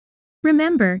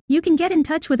Remember, you can get in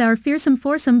touch with our fearsome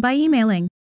foursome by emailing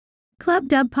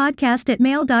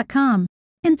clubdubpodcast@mail.com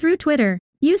and through Twitter,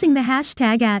 using the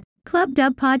hashtag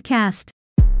 @clubdubpodcast.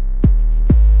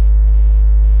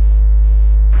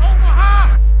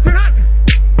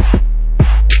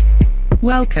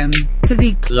 Welcome to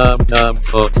the Club Dub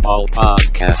Football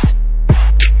Podcast,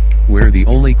 where the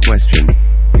only question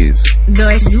is,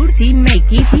 does your team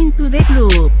make it into the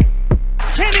club?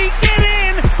 Can he get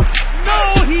in?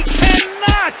 No, he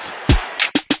cannot!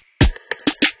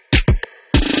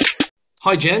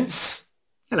 Hi, gents.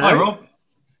 Hello. Hi, Rob.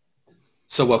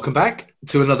 So welcome back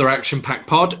to another action-packed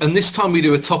pod, and this time we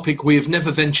do a topic we have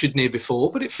never ventured near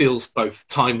before, but it feels both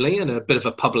timely and a bit of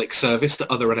a public service to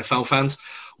other NFL fans.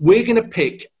 We're going to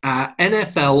pick our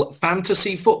NFL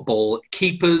fantasy football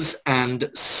keepers and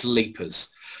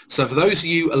sleepers. So for those of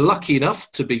you lucky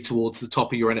enough to be towards the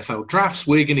top of your NFL drafts,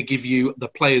 we're going to give you the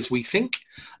players we think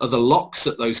are the locks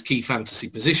at those key fantasy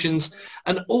positions.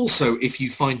 And also, if you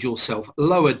find yourself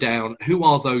lower down, who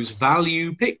are those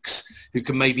value picks who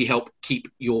can maybe help keep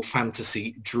your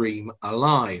fantasy dream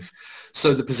alive?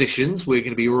 So the positions we're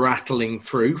going to be rattling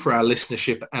through for our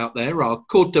listenership out there are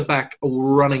quarterback,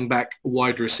 running back,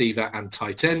 wide receiver and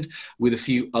tight end, with a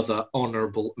few other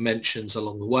honourable mentions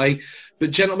along the way.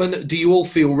 But gentlemen, do you all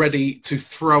feel ready to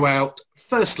throw out,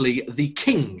 firstly, the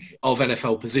king of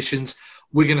NFL positions?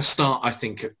 We're going to start, I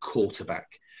think, at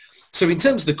quarterback. So in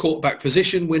terms of the quarterback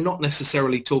position, we're not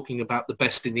necessarily talking about the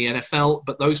best in the NFL,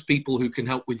 but those people who can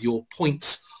help with your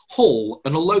points haul.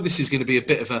 And although this is going to be a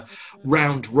bit of a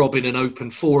round robin and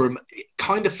open forum, it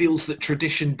kind of feels that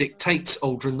tradition dictates,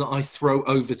 Aldrin, that I throw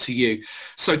over to you.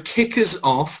 So kick us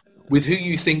off with who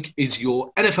you think is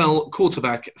your NFL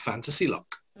quarterback fantasy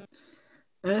lock.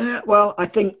 Well, I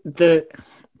think the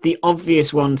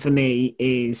obvious one for me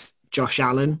is Josh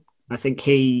Allen. I think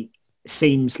he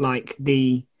seems like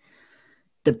the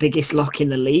biggest lock in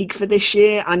the league for this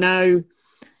year. I know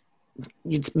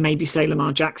you'd maybe say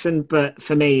Lamar Jackson, but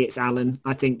for me, it's Allen.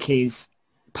 I think his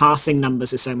passing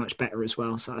numbers are so much better as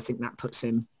well. So I think that puts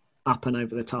him up and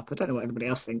over the top. I don't know what everybody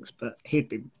else thinks, but he'd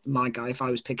be my guy if I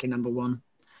was picking number one.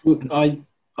 Well,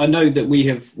 I know that we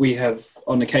have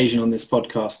on occasion on this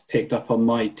podcast picked up on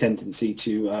my tendency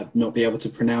to not be able to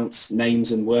pronounce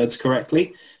names and words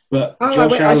correctly. But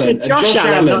Josh Allen, Josh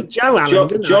Allen, Josh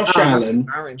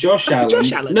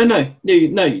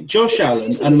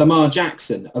Allen and Lamar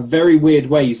Jackson are very weird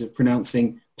ways of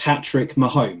pronouncing Patrick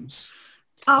Mahomes.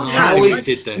 How is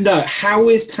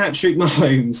Patrick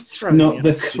Mahomes not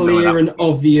the clear and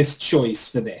obvious choice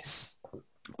for this?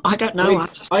 I don't know.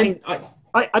 I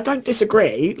don't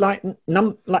disagree. Like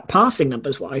passing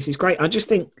numbers wise, he's great. I just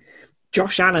think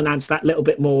Josh Allen adds that little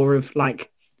bit more of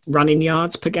like running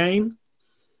yards per game.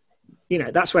 You know,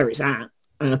 that's where it's at.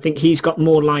 And I think he's got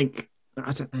more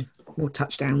more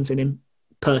touchdowns in him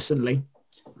personally.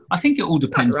 I think it all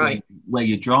depends where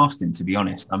you're drafting, to be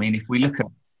honest. I mean, if we look at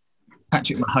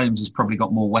Patrick Mahomes has probably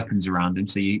got more weapons around him.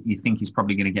 So you think he's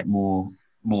probably going to get more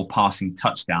passing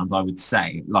touchdowns, I would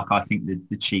say. Like, I think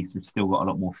the Chiefs have still got a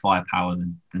lot more firepower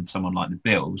than someone like the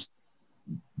Bills.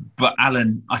 But I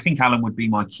think Allen would be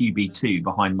my QB2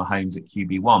 behind Mahomes at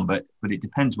QB1, but it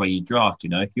depends where you draft. You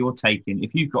know, if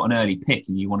you've got an early pick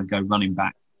and you want to go running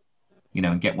back, you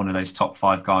know, and get one of those top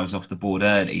 5 guys off the board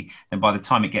early, then by the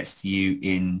time it gets to you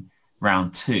in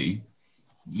round 2,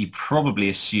 you probably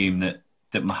assume that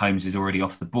Mahomes is already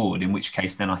off the board, in which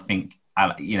case then I think,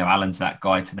 you know, Allen's that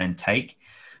guy to then take.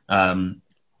 But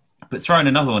throwing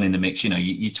another one in the mix, you know,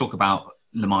 you talk about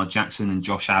Lamar Jackson and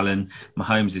Josh Allen.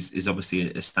 Mahomes is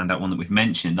obviously a standout one that we've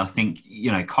mentioned. I think, you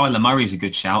know, Kyler Murray is a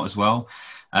good shout as well.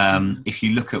 If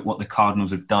you look at what the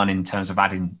Cardinals have done in terms of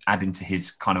adding to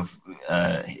his kind of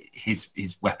his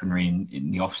weaponry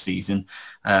in the off season,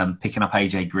 picking up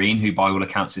AJ Green, who by all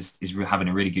accounts is having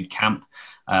a really good camp.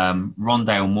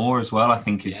 Rondale Moore as well, I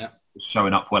think is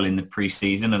showing up well in the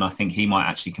preseason, and I think he might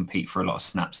actually compete for a lot of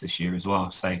snaps this year as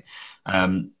well. So,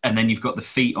 and then you've got the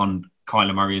feet on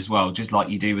Kyler Murray as well, just like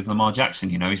you do with Lamar Jackson.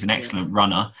 You know, he's an excellent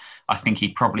runner. I think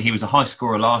he was a high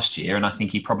scorer last year, and I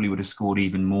think he probably would have scored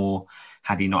even more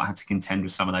had he not had to contend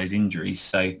with some of those injuries.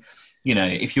 So, you know,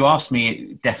 if you ask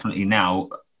me definitely now,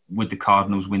 would the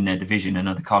Cardinals win their division and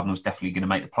are the Cardinals definitely going to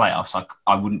make the playoffs?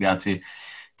 I wouldn't be able to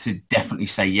definitely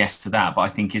say yes to that, but I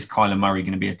think, is Kyler Murray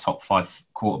going to be a top 5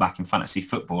 quarterback in fantasy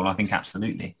football? I think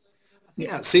absolutely.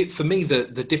 Yeah, see, for me, the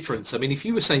difference, I mean, if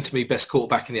you were saying to me best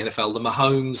quarterback in the NFL, the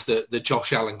Mahomes, the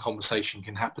Josh Allen conversation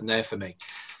can happen there for me.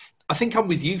 I think I'm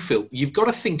with you, Phil. You've got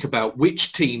to think about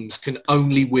which teams can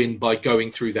only win by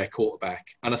going through their quarterback.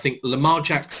 And I think Lamar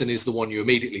Jackson is the one you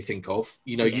immediately think of.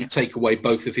 You know, you take away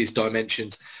both of his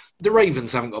dimensions. the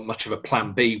Ravens haven't got much of a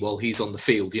plan B while he's on the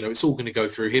field. You know, it's all going to go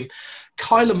through him.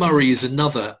 Kyler Murray is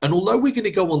another. And although we're going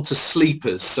to go on to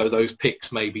sleepers, so those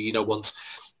picks maybe, you know, once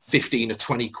 15 or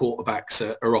 20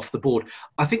 quarterbacks are off the board,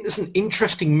 I think there's an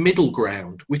interesting middle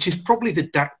ground, which is probably the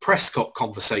Dak Prescott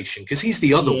conversation, because he's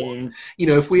the other one. You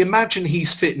know, if we imagine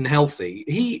he's fit and healthy,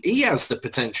 he has the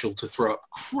potential to throw up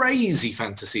crazy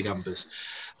fantasy numbers.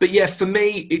 But yeah, for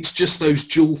me, it's just those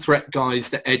dual threat guys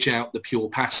that edge out the pure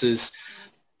passers.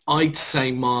 I'd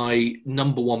say my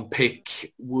number one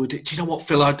pick would, do you know what,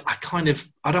 Phil? I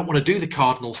don't want to do the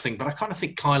Cardinals thing, but I kind of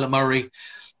think Kyler Murray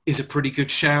is a pretty good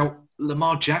shout.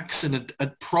 Lamar Jackson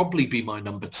would probably be my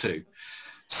number two.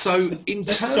 So in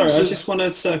terms I just want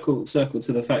to circle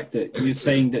to the fact that you're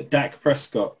saying that Dak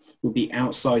Prescott will be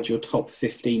outside your top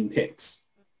 15 picks.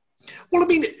 Well, I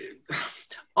mean,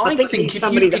 I think if you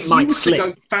were to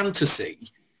go fantasy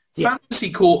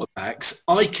quarterbacks,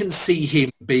 I can see him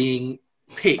being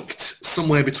picked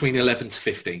somewhere between 11 to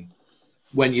 15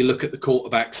 when you look at the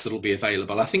quarterbacks that'll be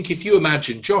available. I think if you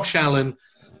imagine Josh Allen,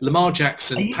 Lamar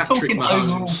Jackson, Patrick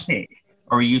Mahomes.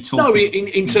 Or are you talking? No,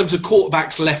 in terms of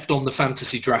quarterbacks left on the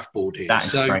fantasy draft board here.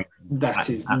 That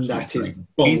is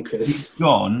bonkers. He's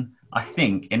gone, I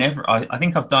think, I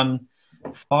think I've done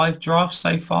 5 drafts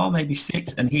so far, maybe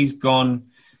 6, and he's gone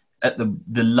at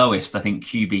the lowest, I think,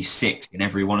 QB 6 in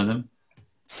every one of them.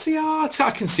 See, I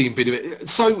can see him being a bit.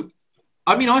 So,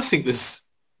 I mean, I think there's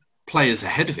players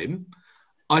ahead of him.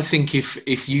 I think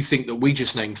if you think that we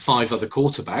just named 5 other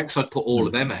quarterbacks, I'd put all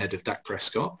of them ahead of Dak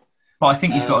Prescott. But I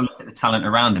think you've got to look at the talent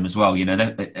around him as well. You know,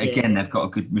 they've got a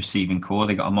good receiving core.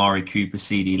 They've got Amari Cooper,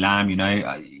 CeeDee Lamb. You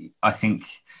know, I think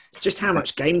just how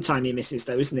much game time he misses,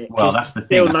 though, isn't it? Well, that's the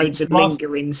thing. Still loads of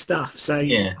lingering stuff. So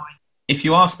yeah, if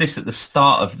you ask this at the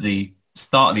start of the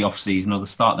off season or the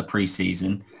start of the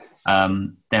preseason,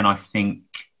 then I think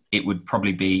it would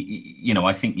probably be. You know,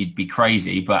 I think you'd be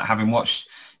crazy. But having watched,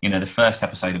 you know, the first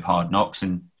episode of Hard Knocks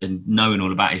and knowing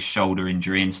all about his shoulder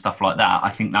injury and stuff like that, I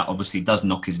think that obviously does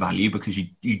knock his value because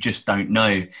you just don't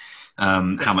know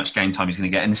how much game time he's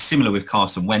going to get. And it's similar with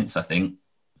Carson Wentz, I think.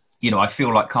 You know, I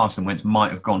feel like Carson Wentz might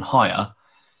have gone higher.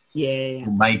 Yeah.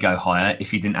 Or may go higher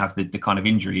if he didn't have the kind of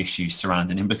injury issues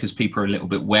surrounding him, because people are a little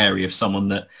bit wary of someone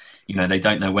that, you know, they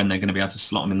don't know when they're going to be able to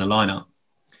slot him in the lineup.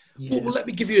 Yeah. Well, let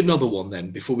me give you another one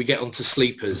then before we get on to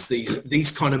sleepers,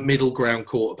 these kind of middle ground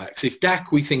quarterbacks. If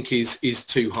Dak we think is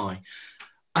too high,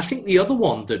 I think the other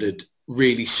one that would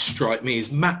really strike me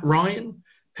is Matt Ryan,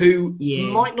 who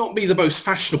might not be the most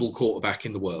fashionable quarterback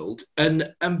in the world.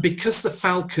 And because the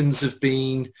Falcons have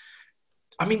been,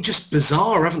 I mean, just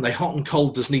bizarre, haven't they? Hot and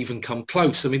cold doesn't even come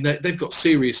close. I mean, they've got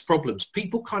serious problems.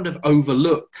 People kind of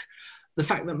overlook the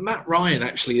fact that Matt Ryan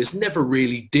actually has never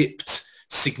really dipped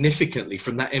significantly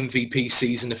from that MVP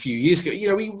season a few years ago. You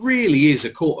know, he really is a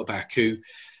quarterback who,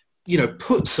 you know,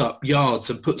 puts up yards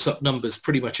and puts up numbers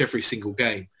pretty much every single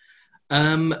game.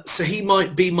 So he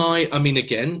might be I mean,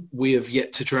 again, we have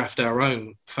yet to draft our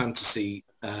own fantasy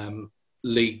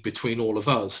league between all of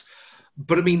us.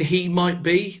 But I mean, he might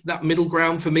be that middle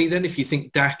ground for me then, if you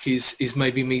think Dak is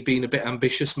maybe me being a bit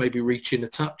ambitious, maybe reaching a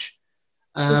touch.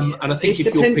 And I think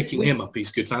if you're picking him up,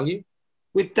 he's good value.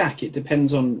 With Dak, it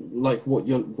depends on like what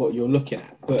you're looking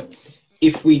at. But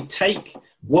if we take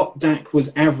what Dak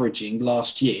was averaging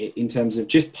last year in terms of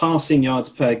just passing yards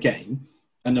per game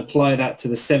and apply that to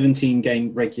the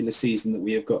 17-game regular season that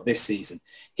we have got this season,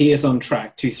 he is on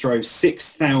track to throw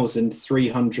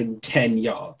 6,310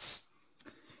 yards.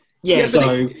 Yeah,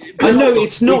 so I know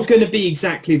it's not going to be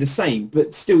exactly the same,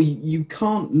 but still you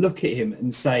can't look at him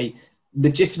and say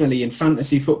legitimately in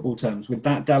fantasy football terms with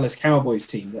that Dallas Cowboys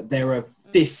team that there are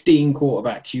 15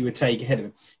 quarterbacks you would take ahead of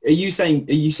him. Are you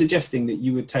suggesting that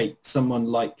you would take someone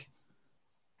like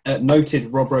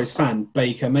noted Rob Rose fan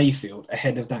Baker Mayfield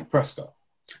ahead of Dak Prescott?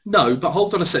 No, but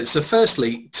hold on a second. So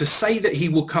firstly, to say that he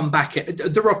will come back,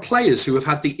 there are players who have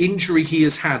had the injury he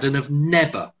has had and have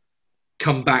never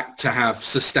come back to have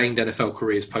sustained NFL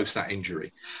careers post that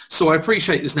injury. So I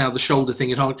appreciate there's now the shoulder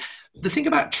thing at home. The thing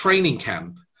about training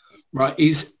camp, right,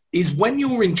 is when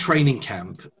you're in training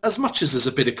camp, as much as there's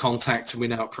a bit of contact and we're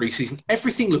now at preseason,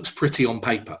 everything looks pretty on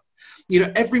paper. You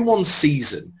know, everyone's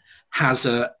season has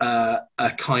a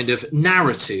kind of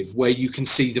narrative where you can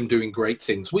see them doing great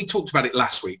things. We talked about it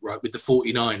last week, right, with the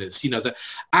 49ers, you know, that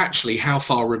actually how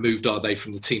far removed are they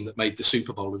from the team that made the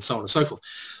Super Bowl and so on and so forth.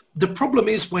 The problem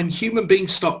is when human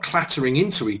beings start clattering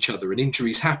into each other and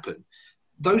injuries happen,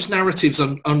 those narratives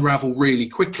unravel really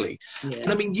quickly. Yeah.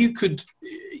 And I mean, you could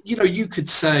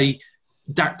say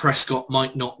Dak Prescott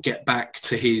might not get back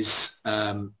to his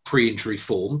pre-injury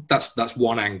form. That's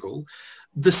one angle.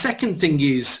 The second thing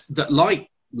is that, like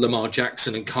Lamar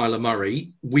Jackson and Kyler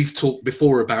Murray. We've talked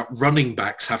before about running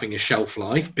backs having a shelf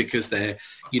life because they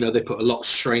put a lot of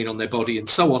strain on their body and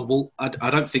so on. Well, I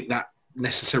don't think that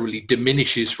necessarily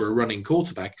diminishes for a running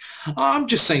quarterback. I'm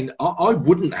just saying I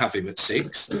wouldn't have him at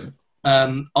 6.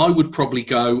 I would probably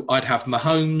I'd have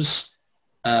Mahomes,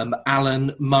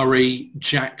 Allen, Murray,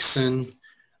 Jackson,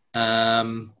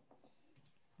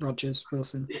 Rodgers,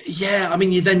 Wilson. Yeah, I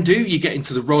mean, you get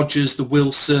into the Rodgers, the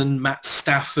Wilson, Matt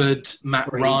Stafford, Matt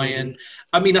Brady. Ryan.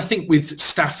 I mean, I think with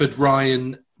Stafford,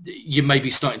 Ryan, you may be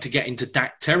starting to get into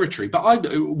Dak territory. But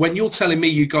when you're telling me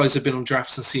you guys have been on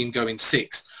drafts and see him go in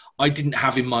 6, I didn't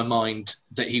have in my mind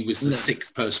that he was the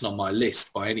 6th person on my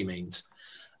list by any means.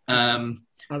 I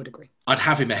would agree. I'd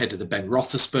have him ahead of the Ben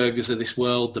Roethlisbergers of this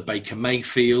world, the Baker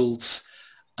Mayfields.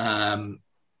 But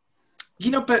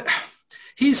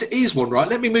here's one, right?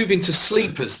 Let me move into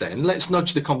sleepers then. Let's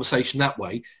nudge the conversation that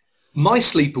way. My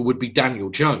sleeper would be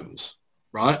Daniel Jones,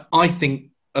 right? I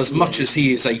think as much as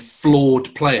he is a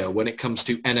flawed player when it comes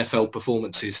to NFL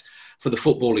performances for the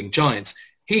footballing Giants,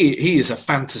 he is a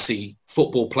fantasy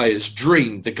football player's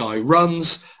dream. The guy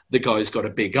runs, the guy's got a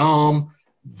big arm.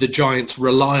 The Giants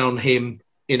rely on him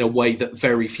in a way that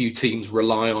very few teams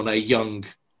rely on a young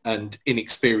and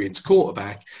inexperienced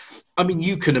quarterback. I mean,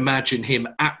 you can imagine him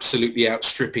absolutely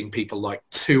outstripping people like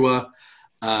Tua,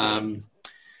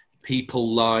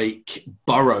 people like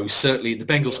Burrow, certainly the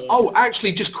Bengals. Oh,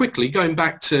 actually, just quickly, going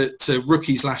back to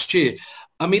rookies last year,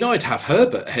 I mean, I'd have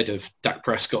Herbert ahead of Dak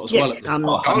Prescott as well at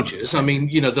the Chargers. I mean,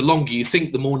 the longer you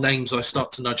think, the more names I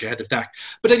start to nudge ahead of Dak.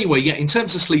 But anyway, in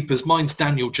terms of sleepers, mine's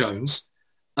Daniel Jones.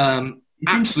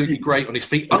 Absolutely great on his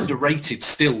feet, underrated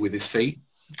still with his feet.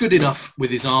 Good enough with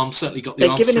his arm, certainly got the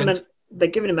arm strength. They're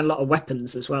giving him a lot of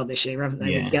weapons as well this year, haven't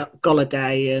they? Yeah.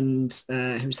 Golladay and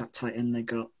who's that tight end they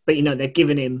got? But, they're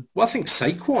giving him... Well, I think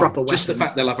Saquon, just the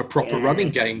fact they'll have a proper running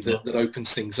game that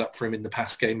opens things up for him in the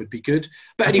pass game would be good.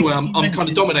 But anyway, I'm kind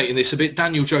of dominating this a bit.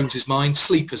 Daniel Jones is mine.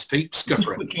 Sleepers, peeps. Go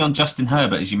for it. Quickly on Justin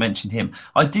Herbert, as you mentioned him,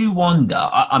 I do wonder...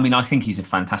 I think he's a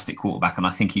fantastic quarterback and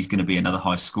I think he's going to be another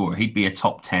high scorer. He'd be a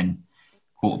top 10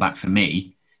 quarterback for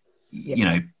me,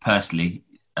 personally.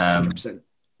 100%.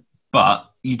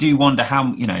 But you do wonder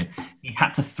how, he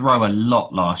had to throw a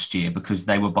lot last year because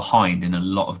they were behind in a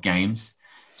lot of games.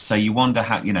 So you wonder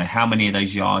how many of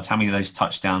those yards, how many of those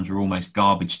touchdowns were almost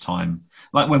garbage time.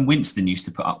 Like when Winston used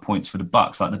to put up points for the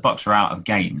Bucs, like the Bucs were out of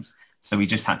games, so he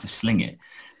just had to sling it.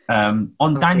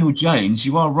 On Daniel Jones,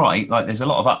 you are right. Like there's a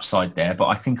lot of upside there, but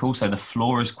I think also the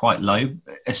floor is quite low,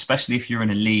 especially if you're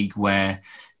in a league where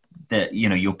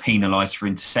you're penalised for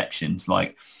interceptions.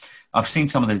 Like I've seen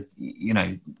some of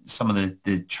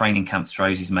the training camp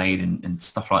throws he's made and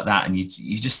stuff like that, and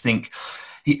you just think,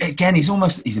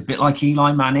 he's a bit like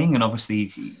Eli Manning, and obviously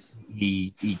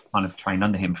he kind of trained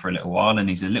under him for a little while, and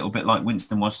he's a little bit like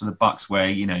Winston was for the Bucs,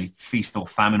 where feast or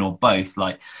famine or both.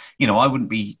 Like I wouldn't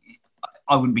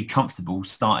be comfortable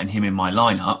starting him in my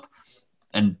lineup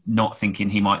and not thinking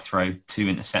he might throw 2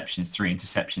 interceptions, 3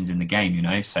 interceptions in the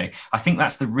game. So I think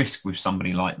that's the risk with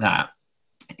somebody like that.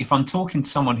 If I'm talking to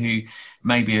someone who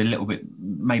may be a little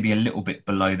bit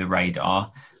below the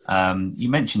radar, you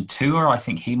mentioned Tua. I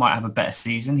think he might have a better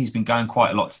season. He's been going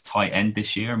quite a lot to tight end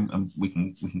this year, and we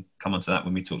can come on to that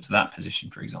when we talk to that position,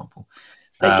 for example.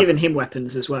 They've given him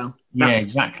weapons as well.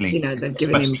 Exactly. They've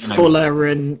given him Fuller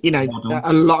and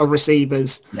a lot of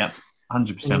receivers. Yep,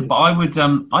 100%.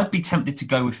 But I'd be tempted to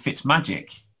go with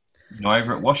Fitzmagic.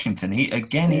 Over at Washington, he's a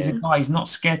guy. He's not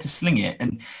scared to sling it,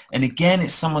 and again,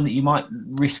 it's someone that you might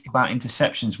risk about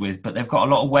interceptions with. But they've got a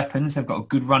lot of weapons. They've got a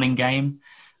good running game.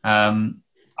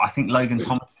 I think Logan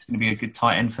Thomas is going to be a good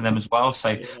tight end for them as well.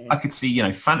 So I could see,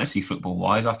 fantasy football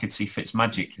wise, I could see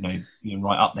Fitzmagic, being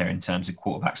right up there in terms of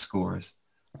quarterback scorers.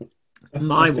 Go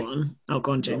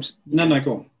on, James. No,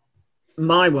 go on.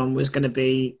 My one was going to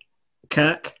be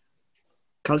Kirk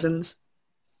Cousins.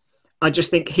 I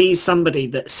just think he's somebody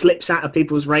that slips out of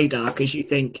people's radar because you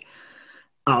think,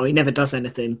 oh, he never does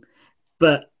anything.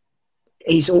 But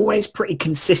he's always pretty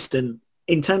consistent.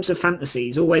 In terms of fantasy,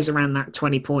 he's always around that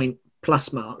 20-point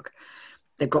plus mark.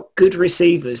 They've got good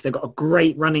receivers. They've got a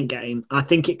great running game. I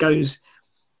think it goes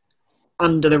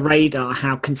under the radar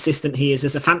how consistent he is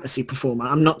as a fantasy performer.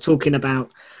 I'm not talking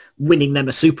about winning them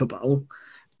a Super Bowl,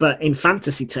 but in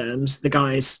fantasy terms, the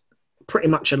guy's pretty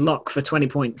much a lock for 20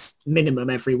 points minimum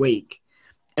every week.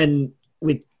 And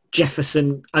with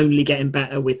Jefferson only getting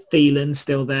better, with Thielen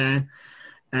still there,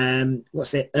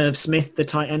 Irv Smith, the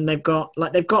tight end they've got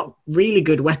really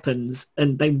good weapons,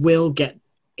 and he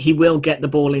will get the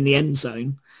ball in the end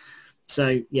zone.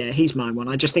 So yeah, he's my one.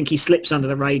 I just think he slips under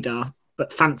the radar,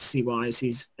 but fantasy wise,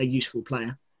 he's a useful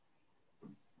player.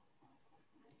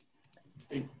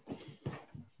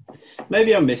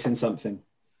 I'm missing something,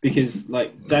 because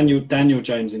like Daniel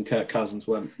Jones and Kirk Cousins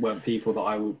weren't people that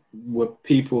I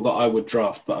would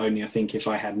draft, but only I think if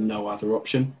I had no other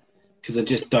option, because I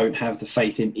just don't have the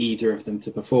faith in either of them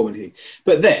to perform anything.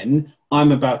 But then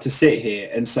I'm about to sit here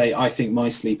and say I think my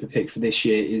sleeper pick for this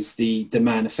year is the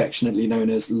man affectionately known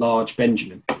as Large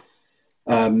Benjamin,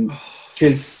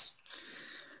 because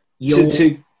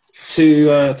to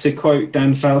quote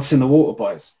Dan Fouts in the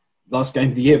Waterbites, last game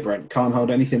of the year, Brent, can't hold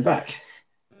anything back.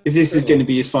 If this is going to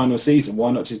be his final season,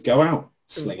 why not just go out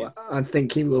slinging? I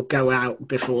think he will go out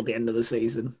before the end of the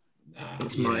season.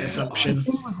 That's my assumption.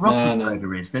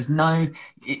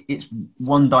 It's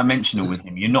one-dimensional with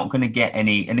him. You're not going to get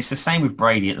any, and it's the same with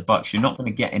Brady at the Bucs. You're not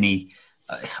going to get any,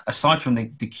 aside from the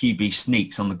QB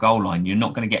sneaks on the goal line, you're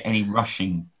not going to get any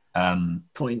rushing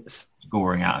points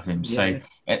scoring out of him. Yeah. So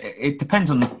it depends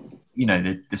on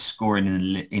the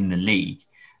scoring in the league.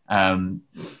 But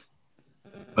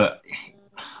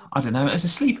I don't know. As a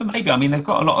sleeper, maybe. I mean, they've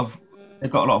got a lot of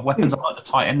weapons. I like the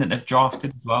tight end that they've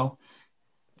drafted as well.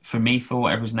 For me, Thor,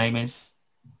 whatever his name is.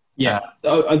 Yeah,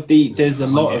 there's a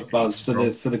lot of buzz for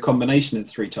the combination of the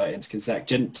three tight ends, because Zach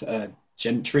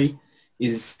Gentry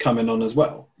is coming on as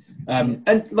well.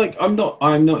 And like, I'm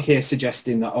not here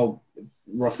suggesting that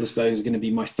Roethlisberger is going to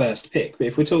be my first pick. But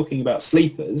if we're talking about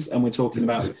sleepers and we're talking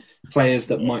about players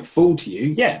that might fall to you,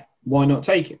 yeah, why not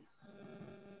take him?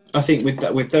 I think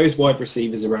with those wide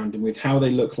receivers around him, with how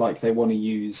they look like they want to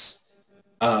use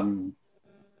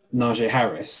Najee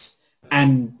Harris,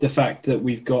 and the fact that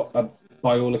we've got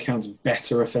by all accounts,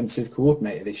 better offensive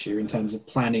coordinator this year in terms of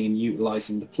planning and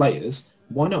utilising the players,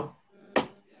 why not?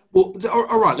 Well,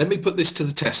 all right, let me put this to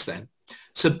the test then.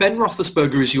 So Ben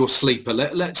Roethlisberger is your sleeper.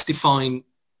 Let's define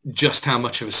just how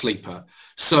much of a sleeper.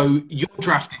 So you're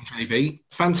drafting, JB,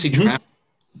 fancy draft.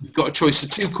 You've got a choice of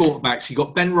two quarterbacks. You've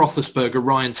got Ben Roethlisberger,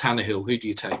 Ryan Tannehill. Who do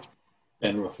you take?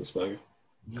 Ben Roethlisberger.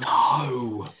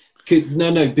 No.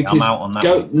 Because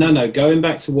going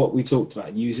back to what we talked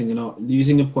about, using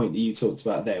a point that you talked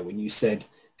about there when you said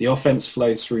the offense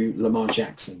flows through Lamar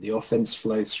Jackson, the offense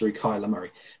flows through Kyler Murray.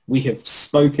 We have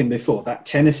spoken before that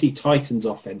Tennessee Titans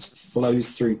offense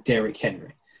flows through Derrick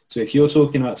Henry. So if you're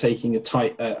talking about taking a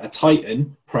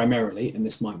Titan primarily, and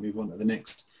this might move on to the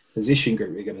next position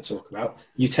group we're going to talk about,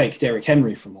 you take Derrick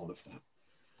Henry from all of that.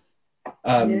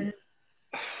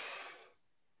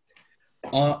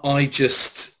 I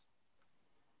just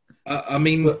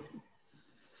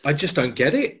don't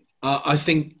get it. I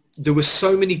think there were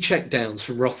so many checkdowns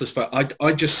from Roethlisberger.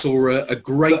 I just saw a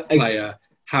great player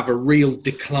have a real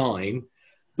decline,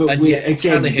 and yet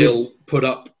Tannehill put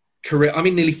up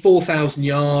nearly 4,000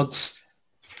 yards,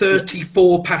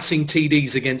 34 passing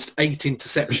TDs against 8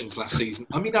 interceptions last season.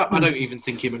 I mean, I don't even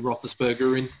think him and Roethlisberger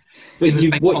are in the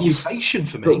same conversation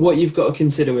for me. But what you've got to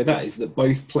consider with that is that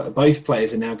both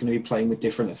players are now going to be playing with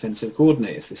different offensive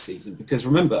coordinators this season. Because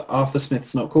remember, Arthur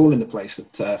Smith's not calling the plays for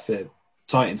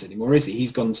Titans anymore, is he?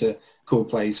 He's gone to call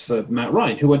plays for Matt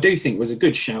Ryan, who I do think was a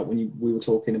good shout when we were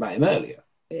talking about him earlier.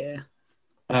 Yeah.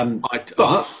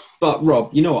 But Rob,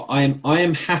 you know what? I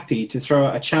am happy to throw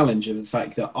out a challenge of the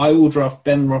fact that I will draft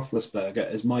Ben Roethlisberger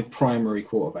as my primary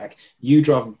quarterback. You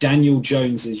draft Daniel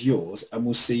Jones as yours, and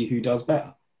we'll see who does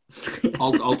better.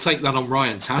 I'll take that on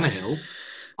Ryan Tannehill.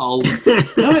 No,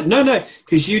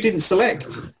 because you didn't select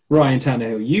Ryan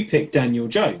Tannehill. You picked Daniel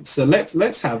Jones. So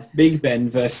let's have Big Ben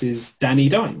versus Danny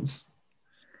Dimes.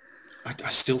 I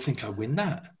still think I win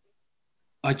that.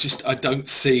 I don't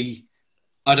see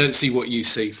what you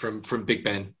see from Big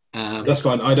Ben. That's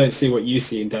fine. I don't see what you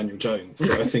see in Daniel Jones.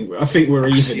 So I think we're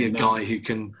even. I see a guy who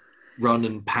can run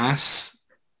and pass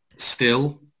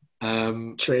still.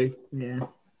 True. Yeah.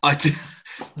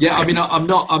 Yeah, I mean, I'm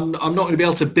not going to be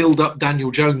able to build up Daniel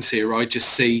Jones here. I just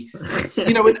see,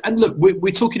 and look,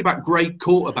 we're talking about great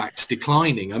quarterbacks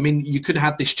declining. I mean, you could have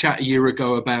had this chat a year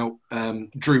ago about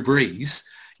Drew Brees.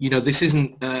 This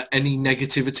isn't any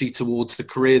negativity towards the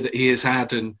career that he has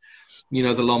had and, the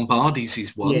Lombardis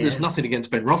he's won. Yeah. There's nothing against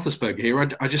Ben Roethlisberger here.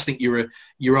 I just think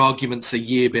your argument's a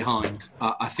year behind.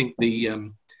 I think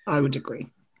I would agree.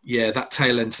 Yeah, that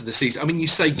tail end to the season. I mean, you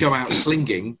say go out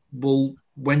slinging. Well,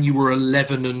 when you were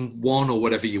 11-1 or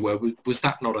whatever you were, was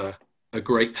that not a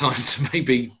great time to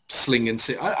maybe sling and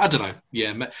sit? I don't know.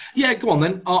 Yeah, go on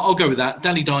then. I'll go with that.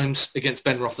 Danny Dimes against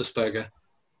Ben Roethlisberger.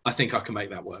 I think I can make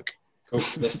that work. Cool.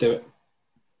 Let's do it.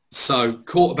 So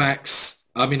quarterbacks,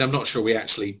 I mean, I'm not sure we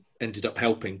actually ended up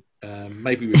helping.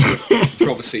 Maybe we were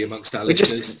controversy amongst our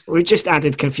listeners. We just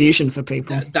added confusion for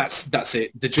people. That's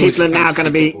it. The people are now going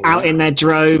to be out in their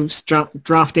droves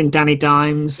drafting Danny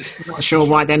Dimes. Not sure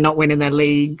why they're not winning their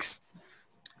leagues.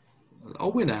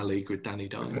 I'll win our league with Danny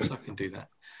Dimes. I can do that.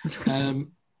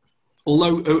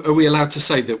 Although, are we allowed to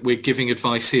say that we're giving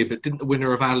advice here, but didn't the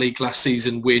winner of our league last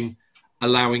season win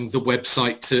allowing the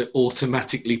website to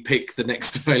automatically pick the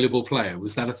next available player?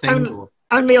 Was that a thing?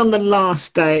 Only on the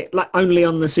last day, like only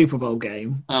on the Super Bowl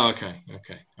game. Oh, okay.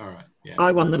 All right. Yeah.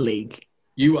 I won the league.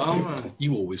 You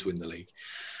always win the league.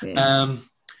 Yeah.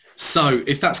 So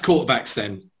if that's quarterbacks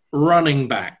then, running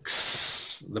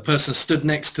backs, the person stood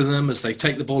next to them as they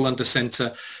take the ball under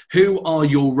centre. Who are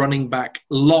your running back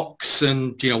locks?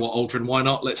 And do you know what, Aldrin, why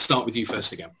not? Let's start with you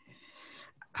first again.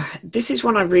 This is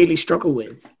one I really struggle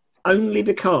with, only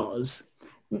because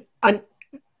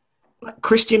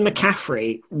Christian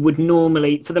McCaffrey would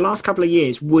normally, for the last couple of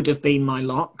years, would have been my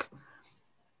lock.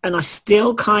 And I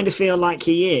still kind of feel like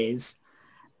he is.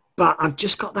 But I've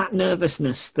just got that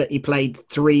nervousness that he played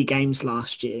 3 games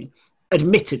last year.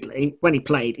 Admittedly, when he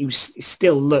played, he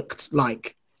still looked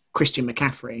like Christian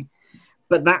McCaffrey.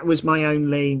 But that was my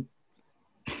only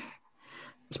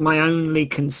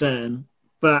concern.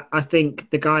 But I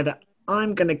think the guy that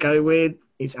I'm going to go with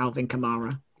is Alvin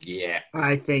Kamara. Yeah.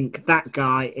 I think that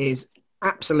guy is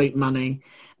absolute money.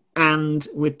 And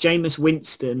with Jameis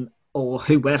Winston or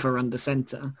whoever under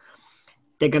centre,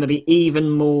 they're going to be even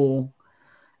more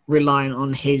reliant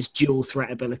on his dual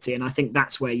threat ability. And I think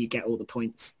that's where you get all the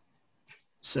points.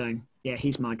 So, yeah,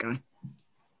 he's my guy.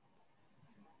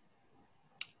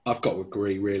 I've got to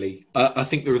agree, really. I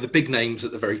think there are the big names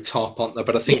at the very top, aren't there?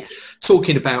 But I think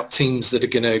talking about teams that are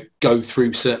going to go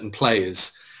through certain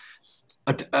players,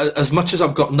 as much as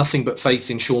I've got nothing but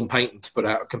faith in Sean Payton to put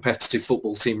out a competitive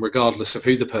football team, regardless of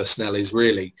who the personnel is,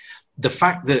 really, the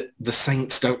fact that the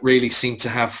Saints don't really seem to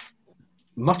have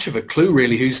much of a clue,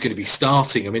 really, who's going to be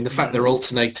starting. I mean, the fact they're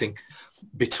alternating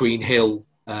between Hill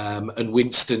and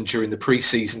Winston during the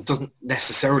preseason doesn't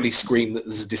necessarily scream that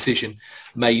there's a decision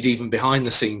made even behind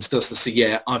the scenes, does it? So,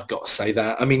 yeah, I've got to say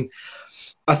that. I mean,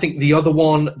 I think the other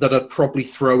one that I'd probably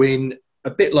throw in,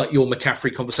 a bit like your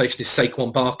McCaffrey conversation, is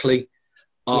Saquon Barkley.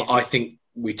 I think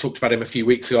we talked about him a few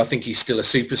weeks ago. I think he's still a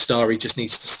superstar. He just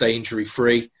needs to stay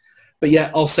injury-free. But,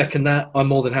 yeah, I'll second that. I'm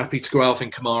more than happy to go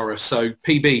Alvin Kamara. So,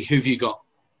 PB, who have you got?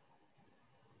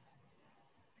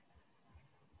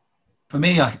 For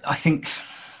me, I think,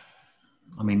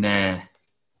 I mean, they're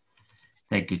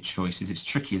good choices. It's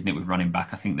tricky, isn't it, with running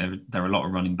back? I think there are a lot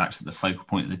of running backs at the focal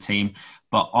point of the team.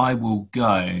 But I will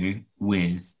go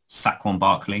with Saquon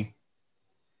Barkley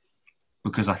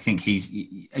because I think he's,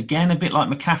 again, a bit like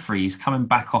McCaffrey. He's coming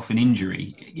back off an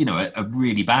injury, a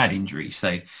really bad injury.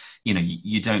 So,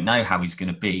 you don't know how he's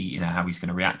going to be, how he's going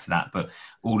to react to that. But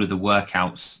all of the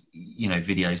workouts,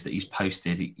 videos that he's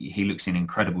posted, he looks in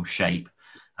incredible shape.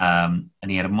 And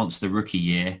he had a monster rookie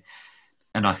year.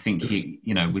 And I think he,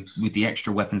 with the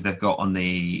extra weapons they've got on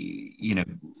the,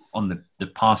 on the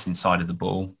passing side of the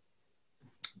ball,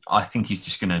 I think he's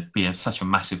just going to be such a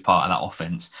massive part of that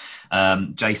offense.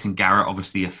 Jason Garrett,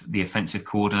 obviously the offensive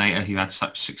coordinator who had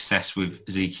such success with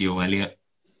Ezekiel Elliott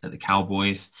at the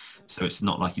Cowboys. So it's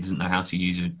not like he doesn't know how to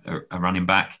use a running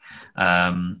back.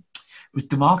 Was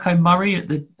DeMarco Murray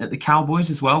at the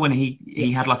Cowboys as well when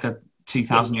he had like a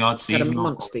 2,000 yard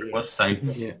season? So,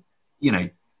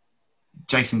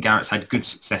 Jason Garrett's had good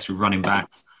success with running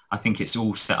backs. I think it's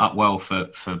all set up well for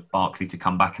Barkley to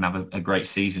come back and have a great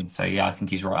season. So, yeah, I think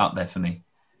he's right up there for me.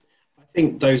 I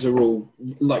think those are all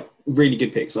like really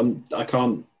good picks. I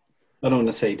don't want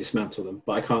to say dismantle them,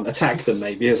 but I can't attack them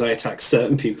maybe as I attack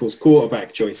certain people's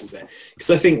quarterback choices there. Because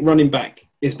I think running back,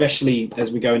 especially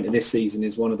as we go into this season,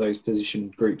 is one of those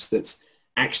position groups that's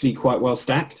actually quite well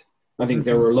stacked. I think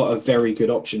there are a lot of very good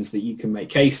options that you can make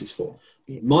cases for.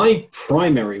 My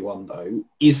primary one, though,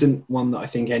 isn't one that I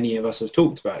think any of us have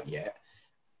talked about yet.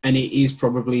 And it is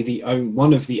probably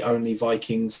one of the only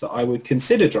Vikings that I would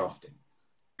consider drafting.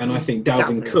 And I think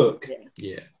Dalvin Cook.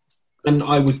 Yeah. And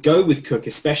I would go with Cook,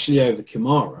 especially over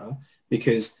Kamara,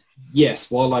 because,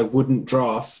 yes, while I wouldn't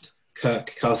draft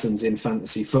Kirk Cousins in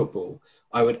fantasy football,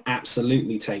 I would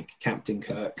absolutely take Captain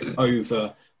Kirk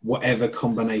over whatever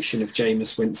combination of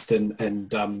Jameis Winston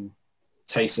and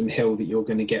Taysom Hill that you're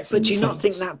going to get from But do you not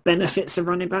think that benefits a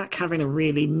running back, having a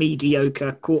really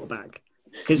mediocre quarterback?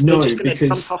 Because they're just going to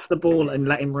dump off the ball and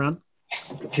let him run?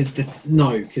 Because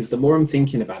the more I'm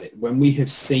thinking about it, when we have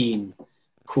seen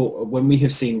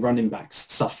running backs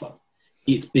suffer,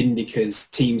 it's been because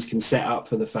teams can set up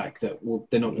for the fact that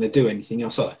they're not going to do anything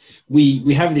else. So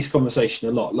we have this conversation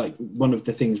a lot. Like one of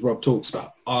the things Rob talks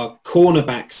about, are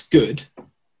cornerbacks good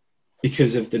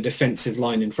because of the defensive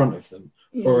line in front of them,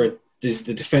 or is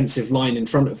the defensive line in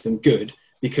front of them good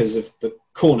because of the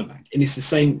cornerback? And it's the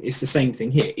same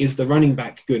thing here. Is the running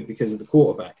back good because of the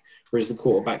quarterback, or is the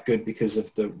quarterback good because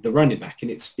of the running back? And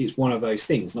it's one of those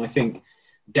things. And I think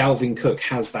Dalvin Cook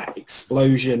has that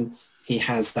explosion, he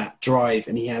has that drive,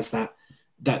 and he has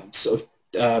that sort of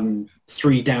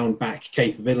 3 down back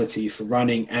capability for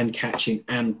running and catching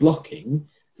and blocking.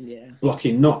 Yeah.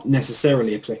 Blocking not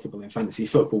necessarily applicable in fantasy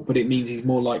football, but it means he's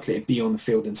more likely to be on the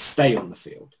field and stay on the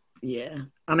field. Yeah.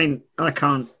 I mean, I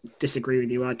can't disagree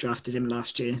with you. I drafted him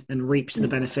last year and reaped the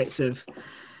benefits of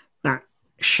that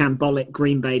shambolic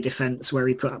Green Bay defense where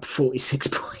he put up 46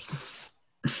 points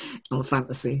on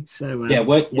fantasy. So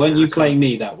weren't you playing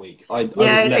me that week?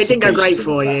 It didn't go great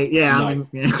for you. Yeah, no. I mean,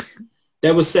 yeah.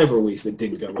 There were several weeks that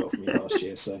didn't go well for me last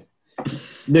year, so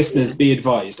listeners, be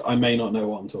advised, I may not know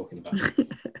what I'm talking about.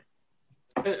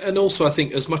 And also, I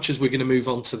think as much as we're going to move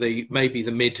on to the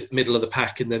middle of the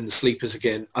pack and then the sleepers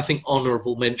again, I think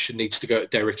honourable mention needs to go to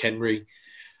Derrick Henry,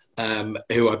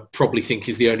 who I probably think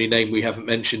is the only name we haven't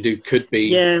mentioned who could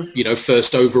be,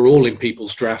 first overall in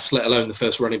people's drafts, let alone the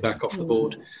first running back off the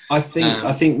board. I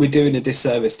think we're doing a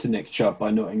disservice to Nick Chubb by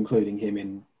not including him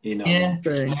in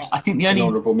I think the only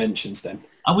honourable mentions then.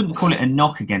 I wouldn't call it a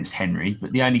knock against Henry,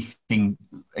 but the only thing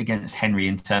against Henry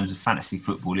in terms of fantasy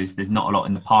football is there's not a lot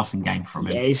in the passing game from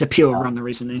him. Yeah, he's a pure runner,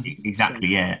 isn't he? Exactly,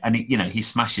 so. Yeah. And, he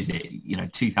smashes it,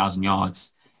 2,000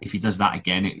 yards. If he does that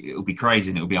again, it'll be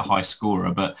crazy and it'll be a high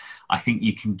scorer. But I think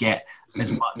you can get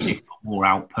as much, if not more,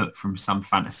 output from some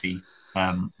fantasy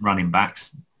running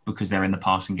backs because they're in the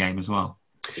passing game as well.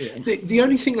 Yeah. The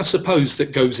only thing I suppose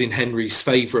that goes in Henry's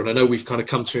favour, and I know we've kind of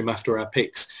come to him after our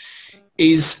picks,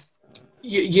 is,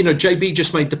 JB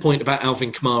just made the point about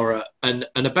Alvin Kamara and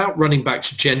about running backs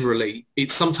generally.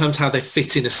 It's sometimes how they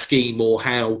fit in a scheme or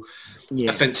how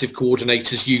offensive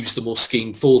coordinators use them or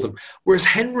scheme for them. Whereas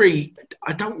Henry,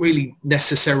 I don't really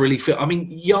necessarily feel,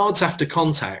 yards after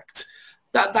contact,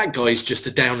 that guy's just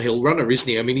a downhill runner, isn't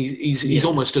he? I mean, he's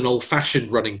almost an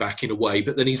old-fashioned running back in a way,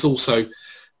 but then he's also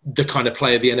the kind of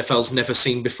player the NFL's never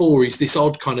seen before. He's this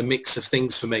odd kind of mix of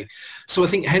things for me. So I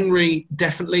think Henry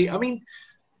definitely,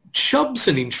 Chubb's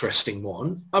an interesting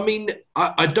one.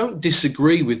 I don't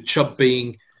disagree with Chubb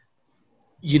being,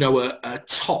 a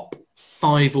top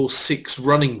 5 or 6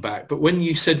 running back. But when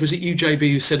you said, was it you,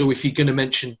 JB, who said, if you're going to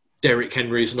mention Derrick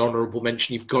Henry as an honourable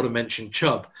mention, you've got to mention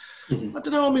Chubb. I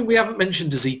don't know. We haven't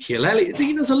mentioned Ezekiel Elliott.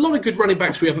 There's a lot of good running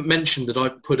backs we haven't mentioned that I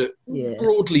put at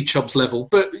broadly Chubb's level.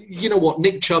 But you know what?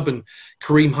 Nick Chubb and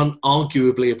Kareem Hunt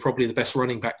arguably are probably the best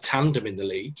running back tandem in the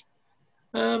league.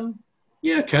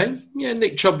 Okay. Yeah,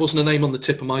 Nick Chubb wasn't a name on the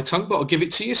tip of my tongue, but I'll give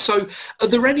it to you. So are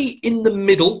there any in the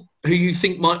middle who you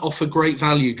think might offer great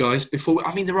value, guys?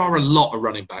 There are a lot of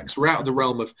running backs. We're out of the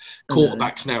realm of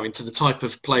quarterbacks now into the type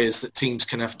of players that teams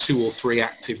can have 2 or 3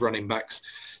 active running backs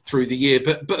through the year.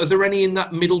 But are there any in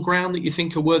that middle ground that you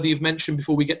think are worthy of mention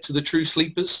before we get to the true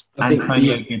sleepers?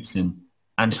 Antonio Gibson.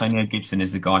 Antonio Gibson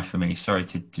is the guy for me. Sorry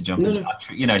to jump into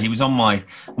that. He was on my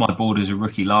board as a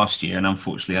rookie last year, and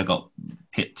unfortunately I got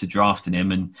pipped to drafting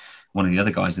him, and one of the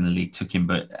other guys in the league took him.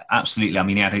 But absolutely, I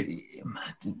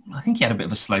think he had a bit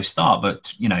of a slow start,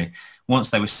 but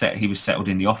once he was settled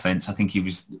in the offense, I think he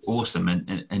was awesome.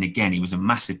 And again, he was a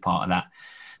massive part of that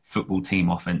football team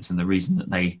offense and the reason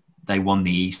that they won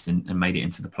the East and made it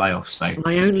into the playoffs. So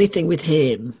my only thing with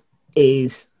him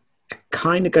is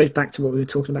kind of goes back to what we were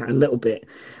talking about a little bit.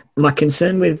 My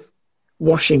concern with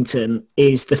Washington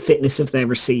is the fitness of their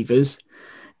receivers.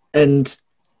 And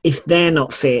if they're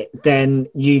not fit, then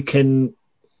you can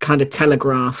kind of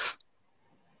telegraph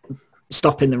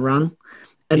stopping the run.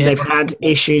 And they've had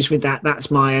issues with that. That's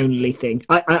my only thing.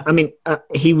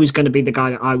 He was going to be the guy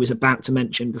that I was about to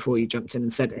mention before you jumped in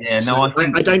and said it. Yeah, no,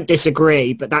 I don't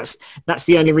disagree, but that's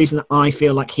the only reason that I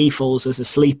feel like he falls as a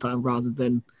sleeper rather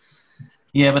than...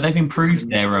 Yeah, but they've improved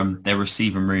their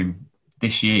receiving room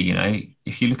this year.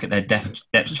 If you look at their depth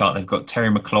chart, they've got Terry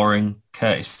McLaurin,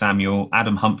 Curtis Samuel,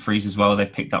 Adam Humphries as well.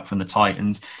 They've picked up from the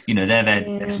Titans. They're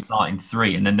their starting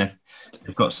 3, and then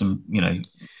they've got some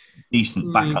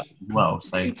decent backup as well.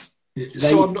 So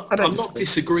I'm not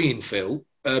disagreeing, Phil.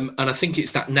 And I think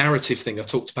it's that narrative thing I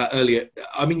talked about earlier.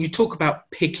 You talk about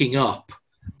picking up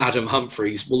Adam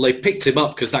Humphries. Well, they picked him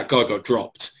up because that guy got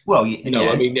dropped. Well, he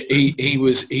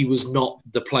was not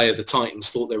the player the Titans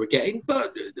thought they were getting,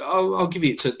 but I'll give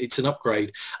you it's an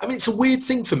upgrade. It's a weird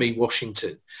thing for me,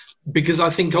 Washington, because I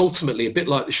think ultimately, a bit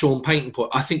like the Sean Payton point,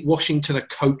 I think Washington are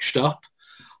coached up.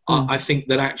 I think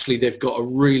that actually they've got a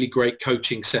really great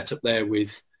coaching setup there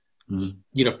with,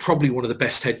 probably one of the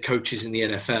best head coaches in the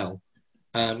NFL.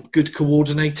 Good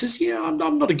coordinators. Yeah,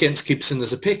 I'm not against Gibson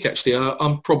as a pick, actually.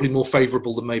 I'm probably more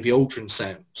favourable than maybe Aldrin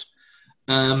sounds.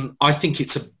 I think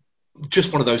it's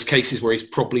just one of those cases where he's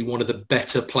probably one of the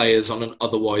better players on an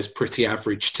otherwise pretty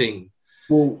average team.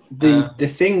 Well, the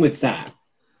thing with that,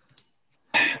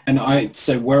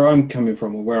 So where I'm coming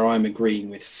from, or where I'm agreeing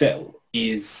with Phil,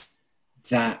 is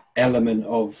that element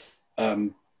of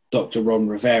Dr. Ron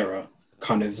Rivera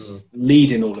kind of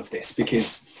leading all of this,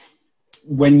 because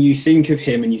when you think of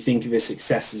him and you think of his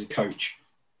success as a coach,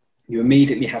 you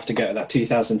immediately have to go to that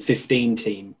 2015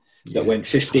 team that went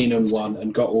 15-1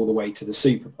 and got all the way to the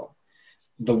Super Bowl.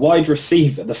 The wide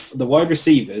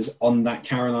receivers on that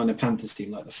Carolina Panthers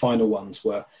team, like the final ones,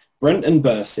 were Brenton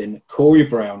Bursin, Corey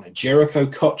Brown, Jericho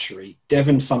Cotchery,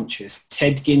 Devin Funchess,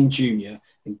 Ted Ginn Jr.,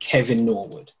 and Kevin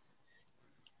Norwood.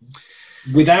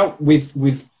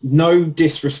 With no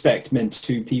disrespect meant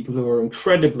to people who are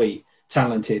incredibly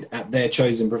talented at their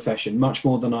chosen profession, much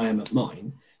more than I am at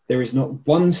mine, there is not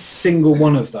one single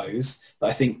one of those that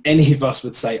I think any of us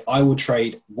would say, I will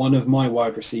trade one of my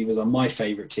wide receivers on my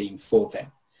favorite team for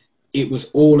them. It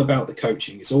was all about the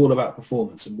coaching. It's all about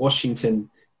performance. And Washington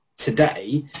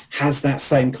today has that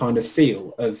same kind of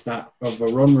feel of a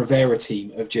Ron Rivera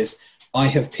team of just, I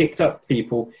have picked up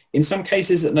people, in some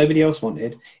cases that nobody else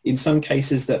wanted, in some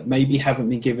cases that maybe haven't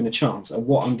been given a chance. And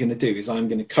what I'm going to do is I'm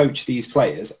going to coach these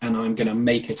players and I'm going to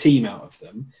make a team out of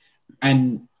them.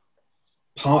 And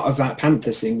part of that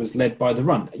Panthers thing was led by the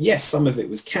run. Yes, some of it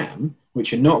was Cam,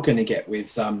 which you're not going to get with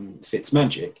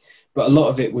Fitzmagic, but a lot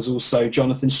of it was also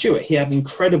Jonathan Stewart. He had an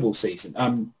incredible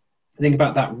season. Think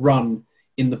about that run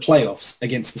in the playoffs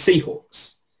against the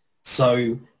Seahawks.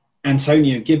 So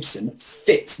Antonio Gibson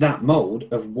fits that mold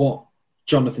of what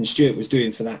Jonathan Stewart was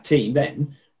doing for that team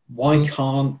then. Why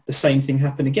can't the same thing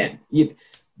happen again?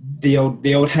 The old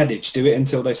adage, do it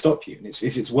until they stop you. And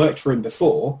if it's worked for him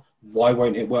before, why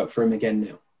won't it work for him again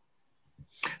now?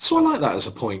 So I like that as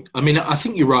a point. I mean, I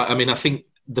think you're right. I mean, I think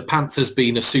the Panthers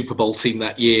being a Super Bowl team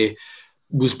that year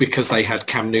was because they had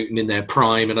Cam Newton in their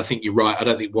prime. And I think you're right. I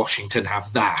don't think Washington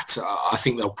have that. I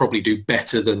think they'll probably do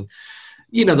better than,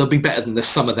 they'll be better than the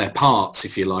sum of their parts,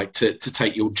 if you like, to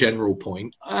take your general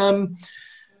point.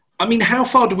 I mean, how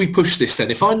far do we push this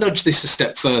then? If I nudge this a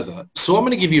step further, so I'm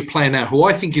going to give you a player now who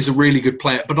I think is a really good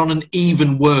player, but on an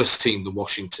even worse team than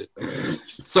Washington.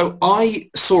 So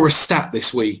I saw a stat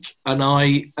this week, and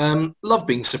I love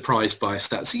being surprised by a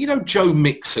stat. So, Joe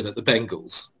Mixon at the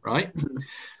Bengals, right?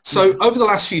 So over the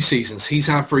last few seasons, he's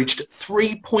averaged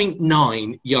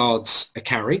 3.9 yards a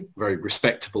carry, very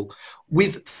respectable,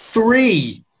 with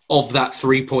 3 of that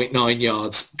 3.9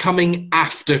 yards coming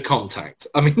after contact.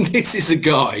 I mean, this is a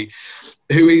guy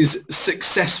who is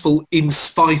successful in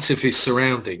spite of his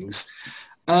surroundings.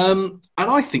 And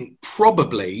I think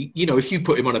probably, if you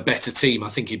put him on a better team, I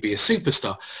think he'd be a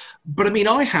superstar. But I mean,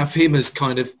 I have him as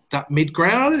kind of that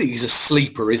mid-ground. I don't think he's a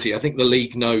sleeper, is he? I think the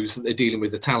league knows that they're dealing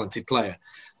with a talented player.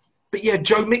 But yeah,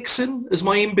 Joe Mixon as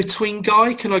my in-between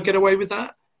guy. Can I get away with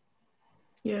that?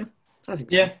 Yeah. I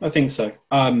think so. Yeah, I think so.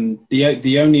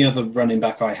 The only other running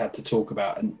back I had to talk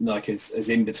about, and like as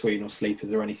in between or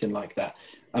sleepers or anything like that,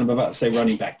 and I'm about to say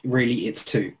running back. Really, it's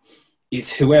 2.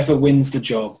 It's whoever wins the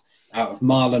job out of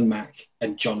Marlon Mack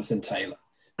and Jonathan Taylor.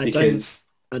 I don't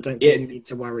think you need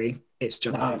to worry. It's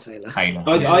Jonathan Taylor.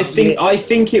 I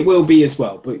think it will be as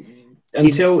well, but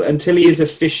until he is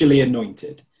officially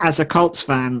anointed. As a Colts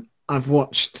fan, I've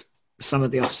watched some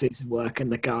of the off-season work,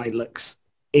 and the guy looks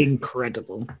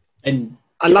incredible. And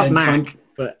I love Mac,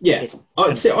 but yeah,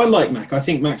 I like Mac. I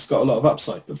think Mac's got a lot of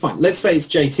upside. But fine, let's say it's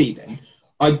JT then.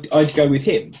 I'd go with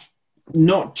him,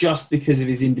 not just because of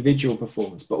his individual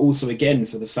performance, but also again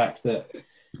for the fact that,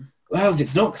 well, if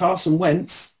it's not Carson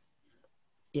Wentz,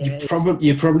 you're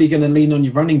probably going to lean on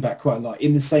your running back quite a lot.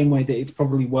 In the same way that it's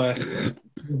probably worth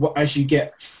as you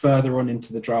get further on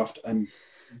into the draft and.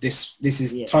 This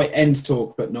is tight end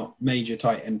talk, but not major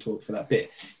tight end talk for that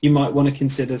bit. You might want to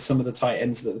consider some of the tight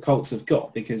ends that the Colts have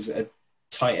got, because a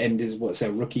tight end is what's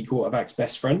a rookie quarterback's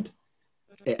best friend.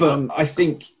 But I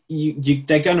think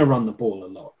they're going to run the ball a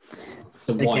lot.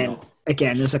 So why not?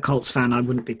 Again, as a Colts fan, I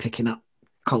wouldn't be picking up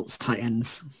Colts tight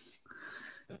ends.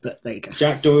 But there you go.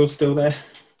 Jack Doyle's still there.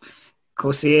 Of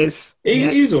course he is.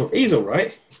 He's all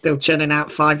right. Still churning out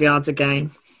 5 yards a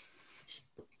game.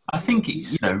 I think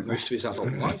most of his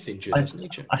adult life injured, hasn't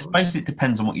he? I suppose it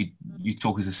depends on what you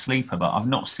talk as a sleeper, but I've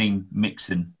not seen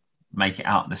Mixon make it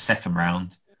out in the second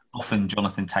round. Often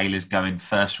Jonathan Taylor's going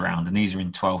first round, and these are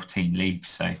in 12-team leagues.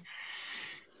 So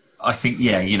I think,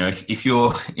 if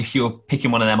you're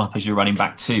picking one of them up as your running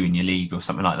back 2 in your league or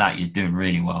something like that, you're doing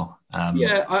really well.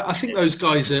 I think those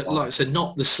guys are, like I said,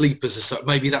 not the sleepers as such.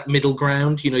 Maybe that middle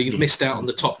ground. You've missed out on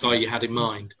the top guy you had in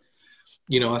mind.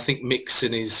 I think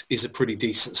Mixon is a pretty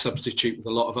decent substitute with a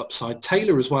lot of upside.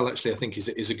 Taylor as well, actually, I think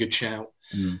is a good shout.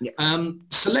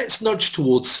 So let's nudge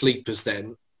towards sleepers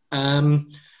then. And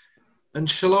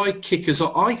shall I kick us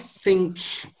off? I think...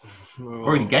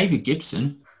 already gave you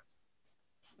Gibson.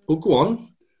 Well, go on.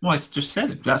 Well, I just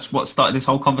said that's what started this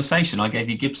whole conversation. I gave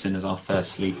you Gibson as our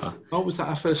first sleeper. Oh, was that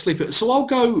our first sleeper? So I'll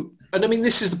go, and I mean,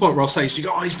 this is the point where I'll say, you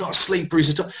go, oh, he's not a sleeper.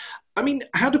 I mean,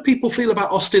 how do people feel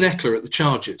about Austin Eckler at the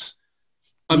Chargers?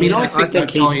 I mean, I think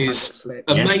that guy is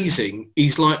amazing.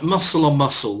 He's like muscle on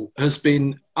muscle. Has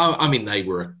been, I mean, they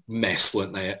were a mess,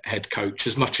 weren't they, at head coach,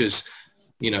 as much as,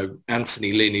 you know,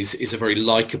 Anthony Lynn is a very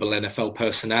likeable NFL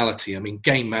personality. I mean,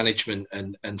 game management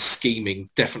and scheming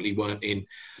definitely weren't in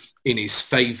his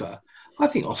favour. I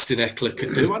think Austin Eckler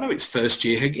could do. I know it's first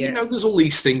year. You know, there's all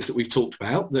these things that we've talked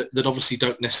about that obviously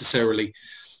don't necessarily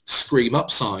scream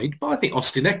upside, but I think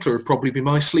Austin Eckler would probably be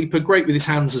my sleeper. Great with his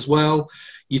hands as well.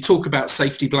 You talk about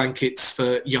safety blankets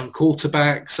for young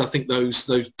quarterbacks. I think those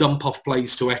dump-off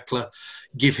plays to Eckler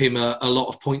give him a lot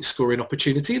of point-scoring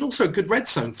opportunity, and also a good red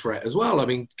zone threat as well. I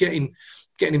mean, getting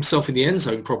himself in the end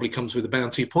zone probably comes with a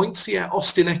bounty of points. Yeah,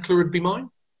 Austin Eckler would be mine.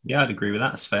 Yeah, I'd agree with that.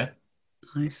 That's fair.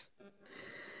 Nice.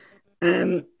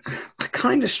 I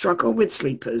kind of struggle with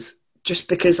sleepers just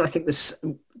because I think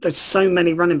there's so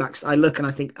many running backs that I look and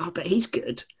I think, oh, but he's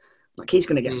good. Like, he's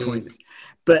going to get points.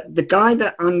 But the guy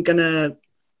that I'm gonna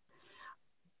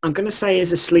say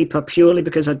is a sleeper purely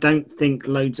because I don't think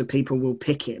loads of people will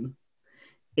pick him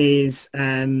is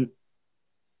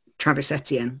Travis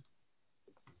Etienne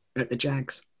at the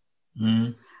Jags.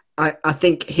 I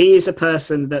think he is a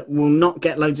person that will not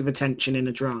get loads of attention in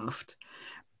a draft,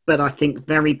 but I think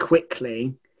very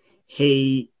quickly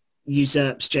he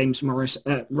usurps James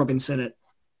Robinson at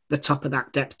the top of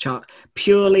that depth chart,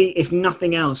 purely, if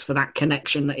nothing else, for that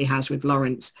connection that he has with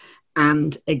Lawrence.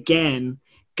 And again,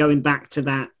 going back to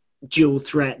that dual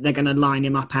threat, they're going to line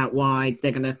him up out wide.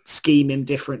 They're going to scheme him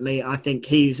differently. I think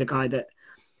he's a guy that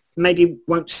maybe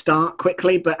won't start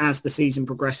quickly, but as the season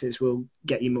progresses, will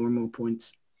get you more and more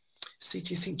points. See,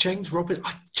 do you think James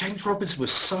Robinson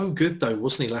was so good though,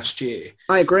 wasn't he, last year?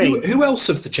 I agree. Who else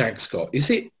have the Jags got?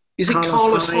 Is it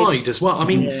Carlos Hyde as well? I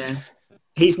mean,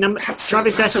 he's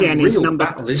Travis Etienne is number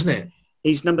battle, isn't it?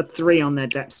 He's number 3 on their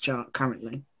depth chart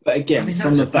currently. But again, I mean,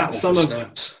 some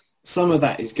of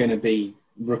that is going to be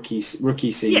rookie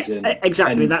season. Yeah,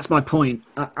 exactly. That's my point.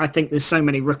 I think there's so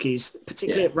many rookies,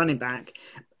 particularly at running back,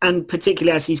 and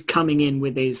particularly as he's coming in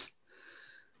with his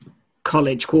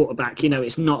college quarterback. You know,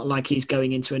 it's not like he's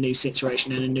going into a new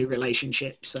situation and a new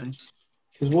relationship. So,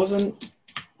 because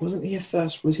wasn't he a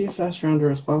first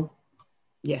rounder as well?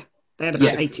 Yeah. They had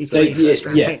about 83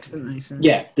 first-round picks, didn't they? So.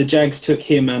 Yeah, the Jags took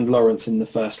him and Lawrence in the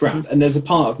first round. And there's a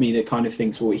part of me that kind of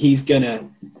thinks, well, he's going to...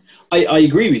 I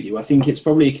agree with you. I think it's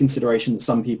probably a consideration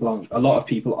that a lot of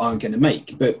people aren't going to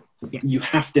make. But you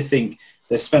have to think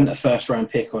they've spent a first-round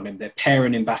pick on him. They're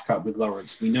pairing him back up with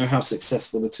Lawrence. We know how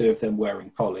successful the two of them were in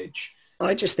college.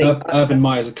 I just think... Urban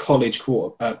Meyer's a college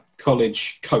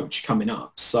coach coming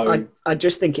up. So I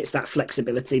just think it's that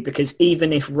flexibility, because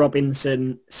even if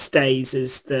Robinson stays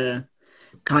as the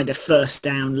kind of first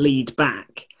down lead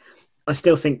back, I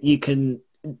still think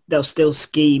they'll still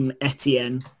scheme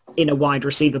Etienne in a wide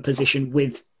receiver position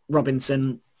with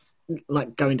Robinson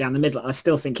like going down the middle. I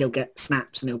still think he'll get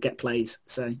snaps and he'll get plays.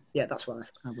 So yeah, that's why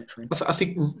I went for him. I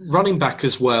think running back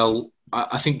as well,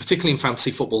 I think particularly in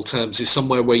fantasy football terms, is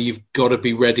somewhere where you've got to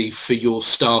be ready for your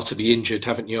star to be injured,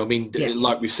 haven't you? I mean,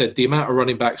 like we've said, the amount of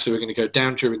running backs who are going to go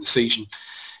down during the season,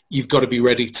 you've got to be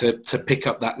ready to pick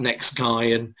up that next guy.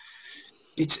 And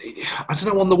I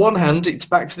don't know, on the one hand, it's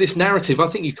back to this narrative. I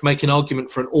think you can make an argument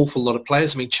for an awful lot of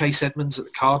players. I mean, Chase Edmonds at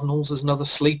the Cardinals is another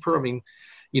sleeper. I mean,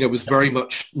 you know, was very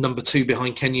much number 2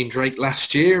 behind Kenyon Drake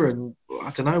last year. And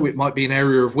I don't know, it might be an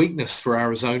area of weakness for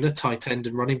Arizona, tight end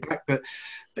and running back, but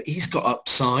he's got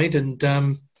upside. And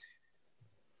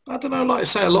I don't know, like I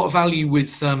say, a lot of value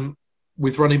with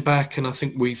running back. And I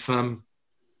think we've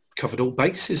covered all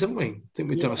bases, haven't we? I think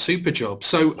we've done a super job.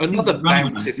 So another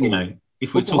bounce,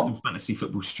 if we're talking fantasy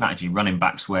football strategy, running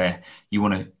backs where you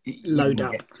want to load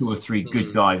up 2 or 3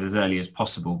 good guys as early as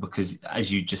possible, because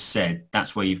as you just said,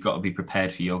 that's where you've got to be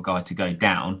prepared for your guy to go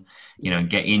down, and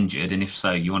get injured. And if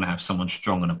so, you want to have someone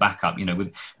strong on a backup.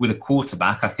 With a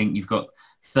quarterback, I think you've got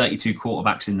 32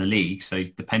 quarterbacks in the league. So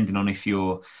depending on if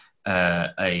you're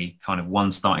a kind of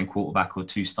 1 starting quarterback or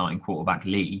 2 starting quarterback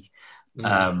league,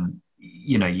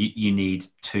 you need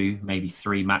 2, maybe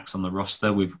 3 max on the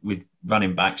roster. With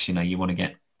running backs, you want to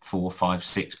get 4, 5,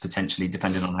 6 potentially,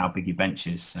 depending on how big your bench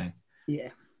is. So yeah,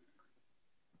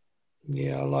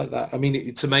 I like that. I mean,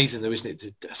 it's amazing though, isn't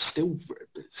it? Still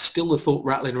the thought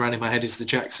rattling around in my head is the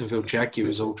Jacksonville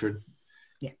Jaguars, Aldrin.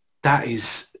 Yeah, that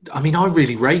is. I mean, I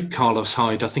really rate Carlos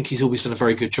Hyde. I think he's always done a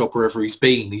very good job wherever he's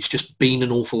been. He's just been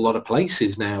an awful lot of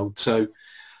places now. So,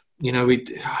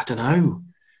 I don't know.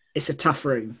 it's a tough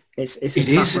room. It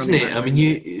is, isn't it? I mean,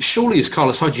 you surely as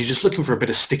Carlos Hyde, you're just looking for a bit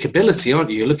of stickability, aren't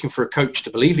you? You're looking for a coach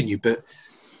to believe in you. But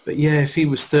yeah, if he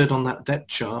was third on that depth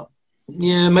chart,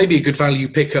 yeah, maybe a good value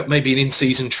pickup, maybe an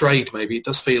in-season trade. Maybe it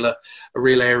does feel a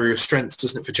real area of strength,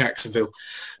 doesn't it, for Jacksonville?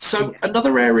 So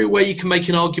another area where you can make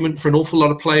an argument for an awful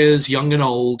lot of players, young and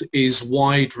old, is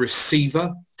wide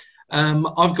receiver.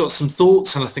 I've got some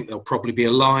thoughts, and I think they'll probably be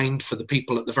aligned for the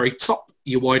people at the very top,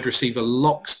 your wide receiver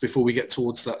locks, before we get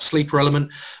towards that sleeper element.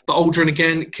 But Aldrin,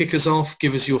 again, kick us off.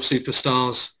 Give us your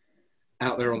superstars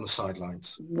out there on the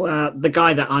sidelines. Well, the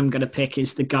guy that I'm going to pick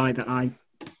is the guy that I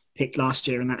picked last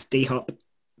year, and that's D-Hop.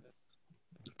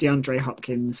 DeAndre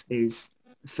Hopkins is,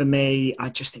 for me, I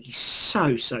just think he's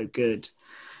so good.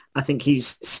 I think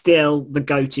he's still the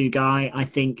go-to guy. I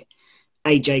think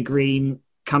AJ Green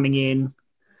coming in,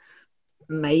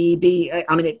 maybe,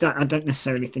 I mean, I don't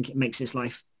necessarily think it makes his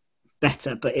life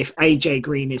better, but if AJ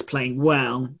Green is playing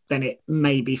well, then it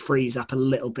maybe frees up a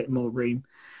little bit more room.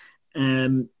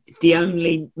 The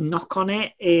only knock on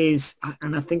it is,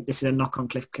 and I think this is a knock on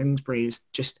Cliff Kingsbury, is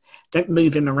just don't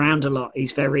move him around a lot.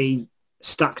 He's very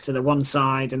stuck to the one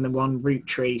side and the one route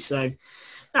tree. So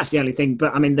that's the only thing.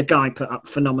 But I mean, the guy put up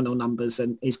phenomenal numbers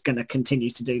and is going to continue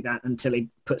to do that until he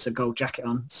puts a gold jacket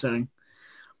on. So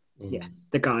yeah,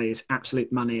 the guy is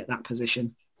absolute money at that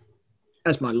position.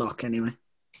 As my lock anyway.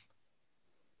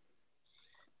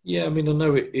 Yeah, I mean, I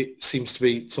know it seems to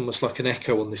be, it's almost like an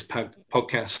echo on this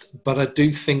podcast, but I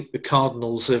do think the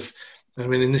Cardinals have, I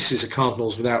mean, and this is a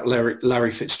Cardinals without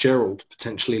Larry Fitzgerald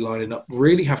potentially lining up,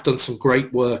 really have done some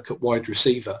great work at wide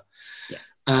receiver. Yeah.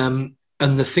 And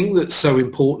the thing that's so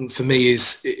important for me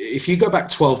is, if you go back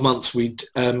 12 months, we'd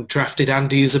drafted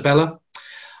Andy Isabella.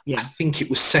 Yeah. I think it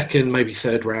was second, maybe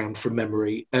third round from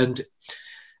memory. And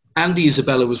Andy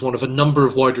Isabella was one of a number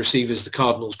of wide receivers the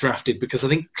Cardinals drafted, because I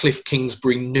think Cliff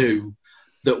Kingsbury knew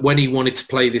that when he wanted to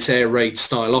play this air raid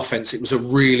style offense, it was a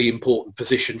really important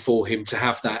position for him to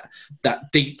have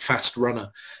that deep, fast runner.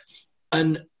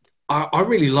 And I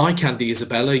really like Andy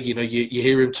Isabella. You know, you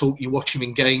hear him talk, you watch him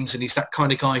in games, and he's that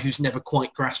kind of guy who's never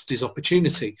quite grasped his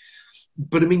opportunity.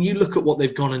 But I mean, you look at what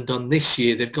they've gone and done this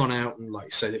year. They've gone out and, like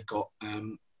you say, they've got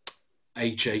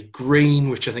AJ Green,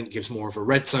 which I think gives more of a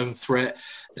red zone threat.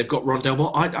 They've got Rondell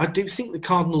Moore. I do think the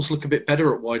Cardinals look a bit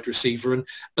better at wide receiver. And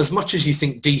as much as you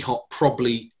think D-Hop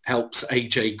probably helps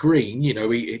AJ Green, you know,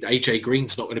 AJ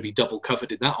Green's not going to be double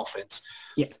covered in that offense.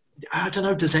 Yeah. I don't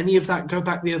know. Does any of that go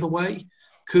back the other way?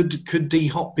 Could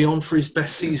D-Hop be on for his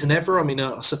best season ever? I mean,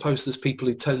 I suppose there's people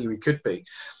who tell you he could be.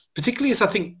 Particularly as I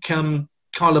think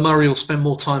Kyler Murray will spend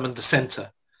more time under centre.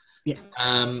 Yeah.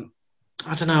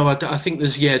 I don't know. I think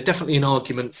there's, definitely an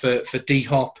argument for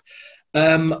D-Hop.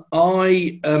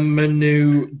 I am going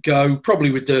to go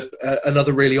probably with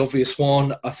another really obvious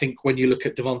one. I think when you look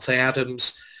at Davante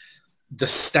Adams, the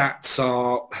stats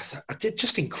are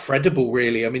just incredible,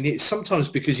 really. I mean, it's sometimes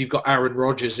because you've got Aaron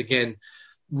Rodgers, again,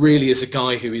 really as a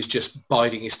guy who is just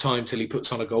biding his time till he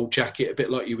puts on a gold jacket, a bit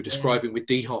like you were describing with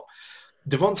D-Hop.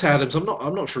 Davante Adams, I'm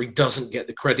not sure he doesn't get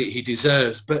the credit he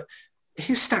deserves, but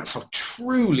his stats are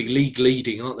truly league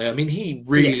leading, aren't they? I mean, he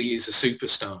really is a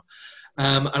superstar.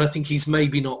 And I think he's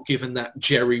maybe not given that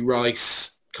Jerry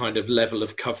Rice kind of level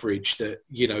of coverage that,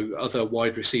 you know, other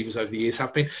wide receivers over the years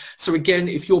have been. So again,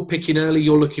 if you're picking early,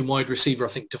 you're looking wide receiver, I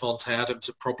think Davante Adams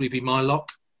would probably be my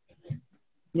lock.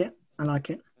 Yeah, I like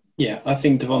it. Yeah, I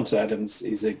think Davante Adams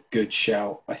is a good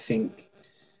shout. I think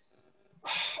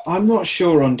I'm not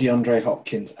sure on DeAndre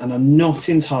Hopkins, and I'm not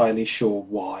entirely sure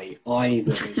why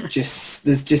either.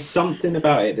 There's just something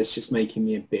about it that's just making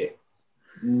me a bit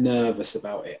nervous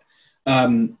about it. I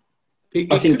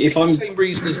think if I'm the same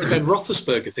reason as the Ben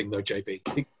Roethlisberger thing, though, JB,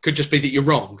 it could just be that you're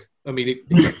wrong. I mean,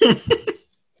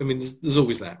 I mean, there's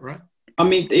always that, right? I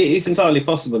mean, it is entirely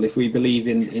possible if we believe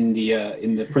in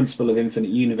the principle of infinite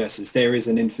universes. There is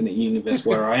an infinite universe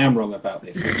where I am wrong about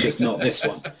this. It's just not this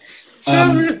one.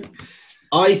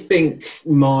 I think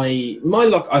my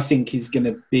lock, I think, is going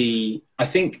to be, I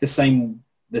think the same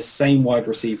wide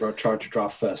receiver I tried to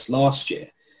draft first last year,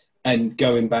 and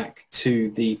going back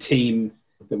to the team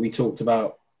that we talked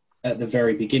about at the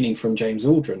very beginning from James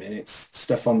Aldrin, and it's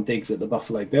Stephon Diggs at the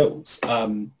Buffalo Bills.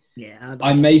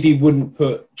 I maybe wouldn't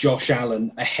put Josh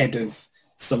Allen ahead of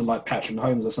someone like Patrick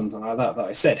Mahomes or something like that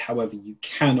I said. However, you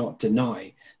cannot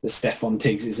deny that Stephon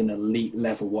Diggs is an elite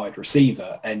level wide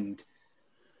receiver, and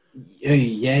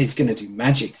he's going to do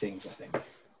magic things, I think.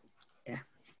 Yeah,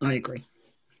 I agree.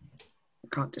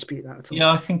 Can't dispute that at all.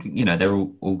 Yeah, I think, you know, they're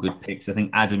all good picks. I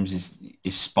think Adams is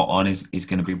spot on, is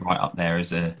going to be right up there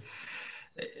as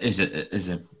is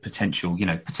a potential,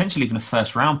 potentially even a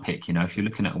first round pick. If you're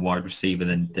looking at a wide receiver,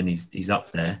 then he's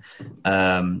up there.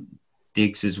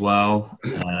 Diggs as well.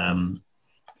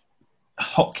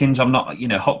 Hopkins,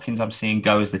 Hopkins I'm seeing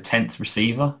go as the 10th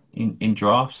receiver in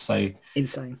drafts. So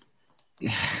insane.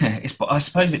 I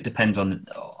suppose it depends on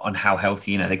how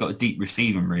healthy. They've got a deep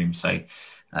receiving room, so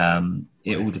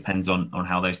it all depends on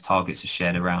how those targets are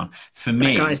shared around. For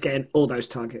me, that guy's getting all those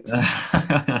targets.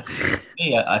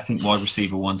 Yeah, I think wide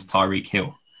receiver one's Tyreek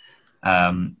Hill.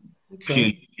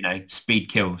 Purely, speed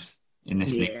kills in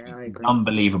this league. I agree.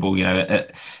 Unbelievable,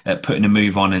 at putting a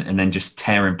move on and then just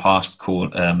tearing past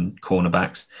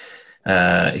cornerbacks.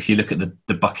 If you look at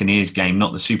the Buccaneers game,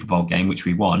 not the Super Bowl game, which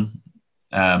we won,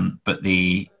 but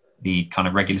the kind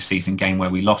of regular season game where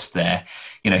we lost there,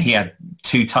 he had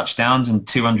 2 touchdowns and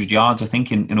 200 yards, I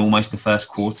think, in almost the first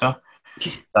quarter.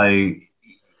 So,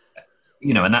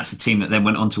 and that's a team that then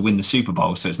went on to win the Super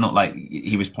Bowl. So it's not like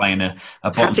he was playing a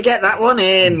had to get that one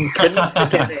in. Couldn't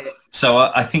forget it. So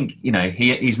I think,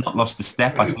 he's not lost a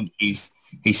step. I think he's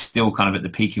still kind of at the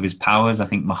peak of his powers. I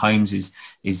think Mahomes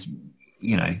is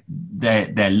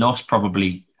their loss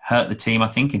probably hurt the team, I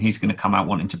think, and he's going to come out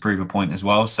wanting to prove a point as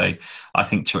well. So I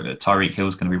think Tyreek Hill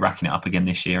is going to be racking it up again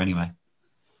this year anyway.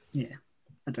 Yeah,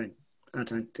 I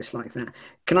don't dislike that.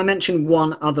 Can I mention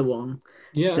one other one?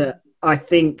 Yeah. That I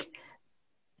think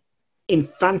in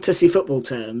fantasy football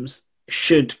terms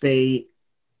should be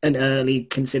an early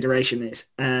consideration is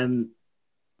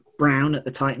Brown at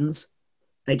the Titans,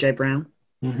 AJ Brown.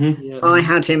 Mm-hmm. Yeah. I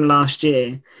had him last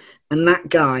year, and that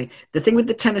guy, the thing with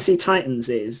the Tennessee Titans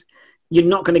is you're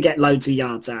not going to get loads of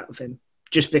yards out of him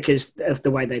just because of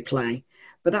the way they play.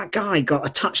 But that guy got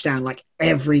a touchdown like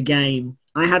every game.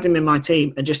 I had him in my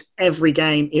team, and just every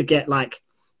game he'd get like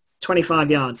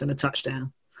 25 yards and a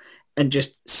touchdown, and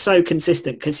just so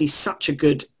consistent because he's such a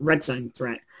good red zone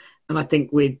threat. And I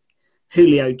think with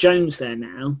Julio Jones there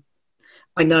now,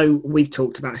 I know we've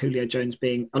talked about Julio Jones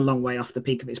being a long way off the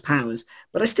peak of his powers,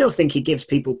 but I still think he gives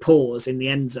people pause in the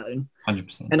end zone.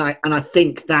 100%. And I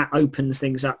think that opens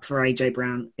things up for AJ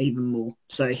Brown even more.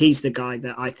 So he's the guy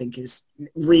that I think is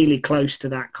really close to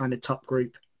that kind of top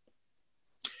group.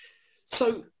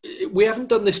 So we haven't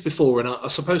done this before, and I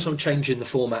suppose I'm changing the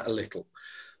format a little.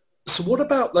 So what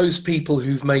about those people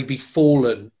who've maybe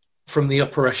fallen from the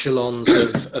upper echelons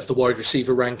of the wide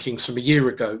receiver rankings from a year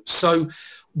ago? So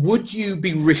would you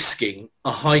be risking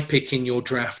a high pick in your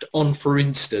draft on, for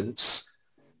instance,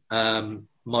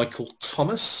 Michael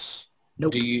Thomas?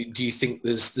 Nope. Do you think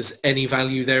there's any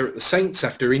value there at the Saints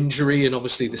after injury and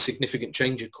obviously the significant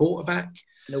change at quarterback?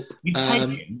 Nope. You take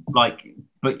him,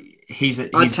 but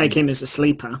I'd take him as a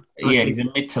sleeper. Yeah, he's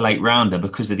a mid to late rounder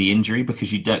because of the injury,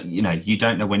 because you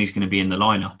don't know when he's going to be in the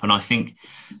lineup, and I think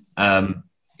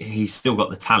he's still got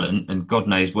the talent, and God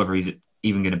knows whether he's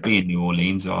even going to be in New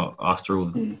Orleans or after all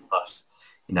the fuss.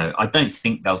 I don't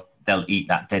think they'll eat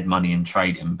that dead money and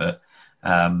trade him, but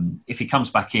if he comes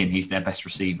back in, he's their best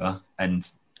receiver, and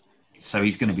so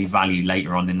he's going to be valued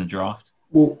later on in the draft.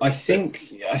 Well, I think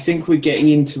we're getting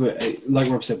into it, like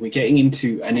Rob said, we're getting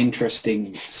into an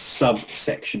interesting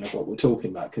subsection of what we're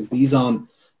talking about, because these aren't,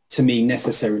 to me,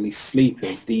 necessarily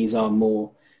sleepers. These are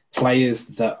more players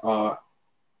that are,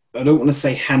 I don't want to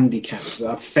say handicapped,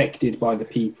 but affected by the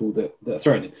people that are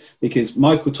throwing it. Because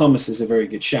Michael Thomas is a very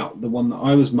good shout. The one that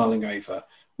I was mulling over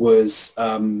was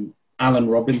Allen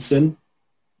Robinson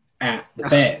at the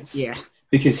Bears. Yeah.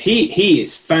 Because he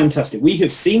is fantastic. We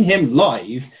have seen him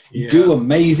live do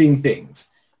amazing things.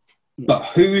 But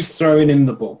who's throwing him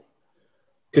the ball?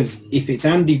 Because if it's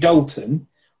Andy Dalton,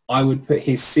 I would put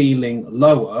his ceiling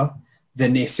lower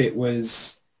than if it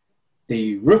was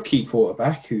the rookie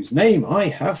quarterback, whose name I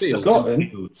have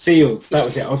forgotten. Fields. That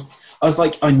was it. I was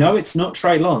like, I know it's not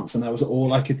Trey Lance, and that was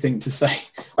all I could think to say.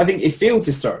 I think if Fields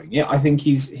is throwing it, I think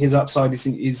his upside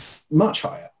is much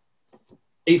higher.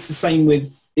 It's the same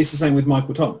with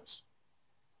Michael Thomas.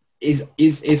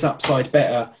 Is upside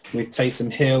better with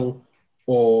Taysom Hill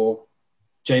or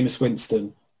Jameis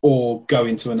Winston, or go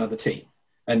into another team?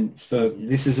 And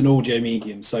this is an audio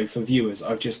medium, so for viewers,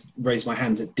 I've just raised my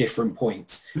hands at different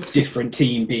points, different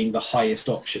team being the highest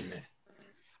option there.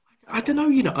 I don't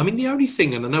know, I mean, the only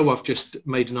thing, and I know I've just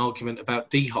made an argument about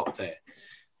D-Hop there,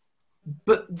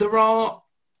 but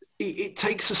it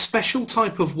takes a special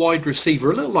type of wide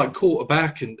receiver, a little like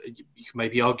quarterback, and you can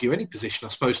maybe argue any position, I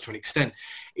suppose, to an extent.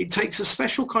 It takes a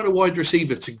special kind of wide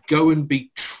receiver to go and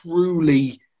be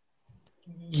truly,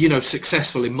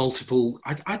 successful in multiple.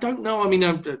 I don't know. I mean,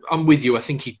 I'm with you. I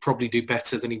think he'd probably do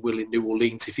better than he will in New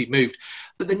Orleans if he moved.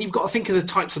 But then you've got to think of the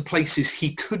types of places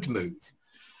he could move.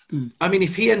 I mean,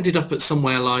 if he ended up at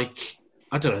somewhere like,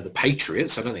 I don't know, the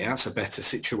Patriots. I don't think that's a better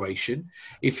situation.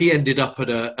 If he ended up at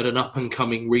an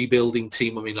up-and-coming rebuilding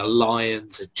team, I mean, a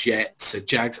Lions, a Jets, a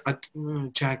Jags.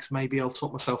 Jags, maybe I'll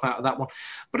talk myself out of that one.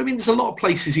 But I mean, there's a lot of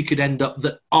places he could end up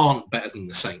that aren't better than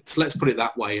the Saints. Let's put it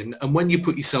that way. And when you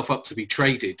put yourself up to be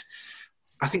traded,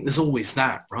 I think there's always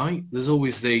that, right? There's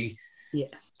always the,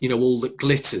 all that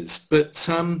glitters. But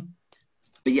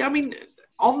yeah, I mean,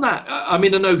 on that, I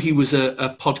mean, I know he was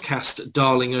a podcast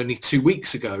darling only 2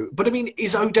 weeks ago, but I mean,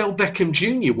 is Odell Beckham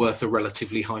Jr. worth a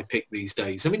relatively high pick these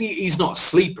days? I mean, he's not a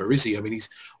sleeper, is he? I mean, he's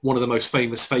one of the most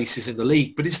famous faces in the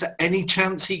league, but is there any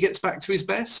chance he gets back to his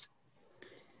best?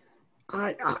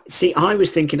 I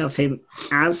was thinking of him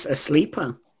as a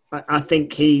sleeper. I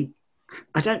think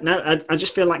I don't know. I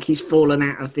just feel like he's fallen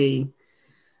out of the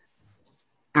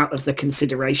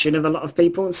consideration of a lot of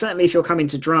people. And certainly if you're coming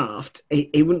to draft,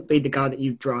 he wouldn't be the guy that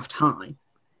you draft high.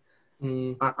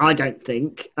 I don't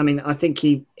think. I mean, I think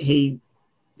he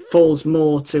falls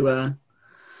more to a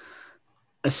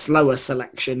slower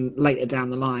selection later down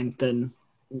the line than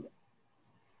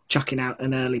chucking out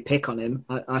an early pick on him.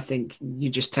 I think you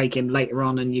just take him later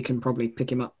on and you can probably pick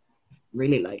him up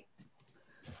really late.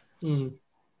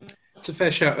 It's a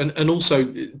fair shout. And also,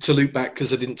 to loop back,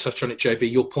 because I didn't touch on it,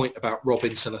 JB, your point about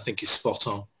Robinson, I think, is spot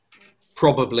on.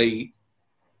 Probably,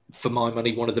 for my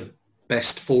money, one of the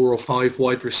best 4 or 5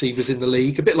 wide receivers in the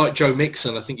league. A bit like Joe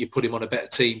Mixon. I think you put him on a better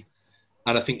team,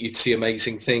 and I think you'd see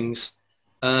amazing things.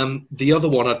 The other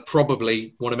one I'd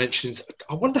probably want to mention is,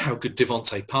 I wonder how good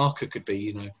Devontae Parker could be,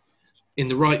 In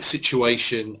the right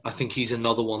situation, I think he's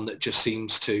another one that just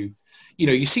seems to...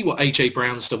 you see what A.J.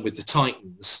 Brown's done with the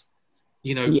Titans.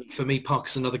 For me,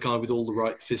 Parker's another guy with all the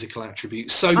right physical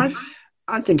attributes. So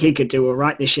I think he could do all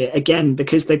right this year. Again,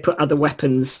 because they put other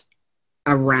weapons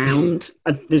around,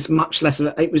 there's much less of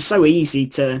it. It was so easy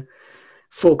to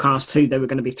forecast who they were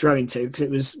going to be throwing to because it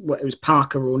was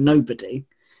Parker or nobody.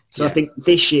 So I think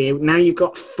this year, now you've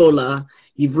got Fuller,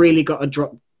 you've really got to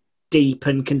drop deep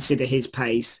and consider his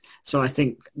pace. So I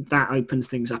think that opens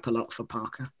things up a lot for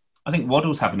Parker. I think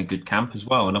Waddle's having a good camp as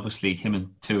well, and obviously him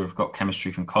and Tua have got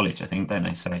chemistry from college, I think, don't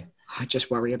they? So I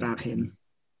just worry about him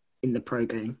in the pro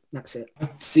game. That's it.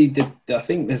 See, I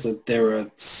think there are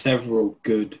several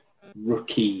good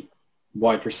rookie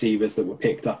wide receivers that were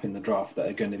picked up in the draft that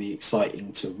are going to be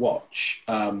exciting to watch.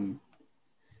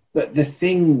 But the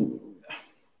thing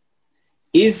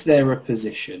is, there a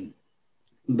position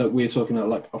that we're talking about,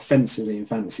 like offensively in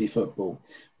fantasy football,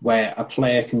 where a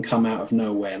player can come out of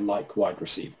nowhere like wide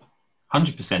receiver?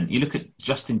 100%. You look at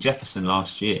Justin Jefferson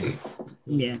last year.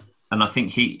 Yeah. And I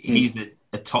think he's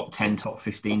a top 10, top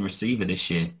 15 receiver this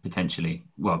year, potentially.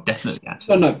 Well, definitely.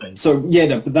 Actually. No. So,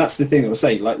 but that's the thing I was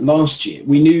saying. Like last year,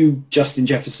 we knew Justin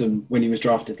Jefferson, when he was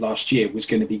drafted last year, was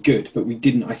going to be good, but we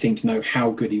didn't, I think, know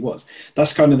how good he was.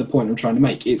 That's kind of the point I'm trying to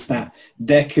make. It's that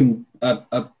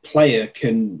a player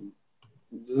can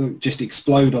just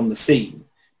explode on the scene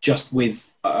just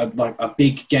with a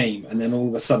big game, and then all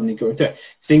of a sudden he goes through.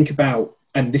 Think about,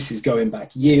 and this is going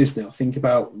back years now, think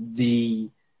about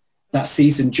that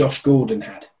season Josh Gordon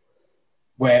had,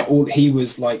 where he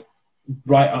was like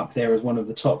right up there as one of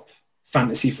the top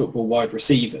fantasy football wide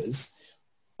receivers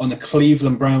on the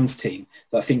Cleveland Browns team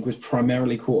that I think was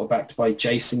primarily quarterbacked by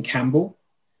Jason Campbell.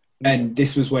 And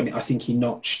this was when I think he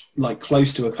notched like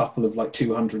close to a couple of like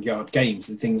 200-yard games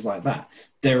and things like that.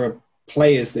 There are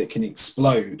players that can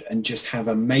explode and just have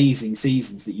amazing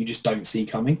seasons that you just don't see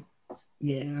coming.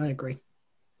 Yeah, I agree.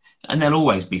 And there'll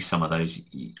always be some of those,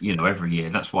 every year.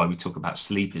 That's why we talk about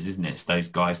sleepers, isn't it? It's those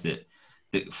guys that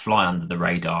fly under the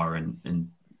radar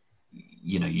and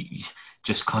you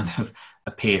just kind of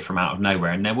appear from out of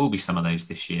nowhere. And there will be some of those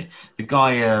this year. The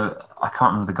guy, I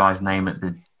can't remember the guy's name at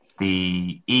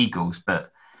the Eagles,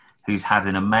 but who's had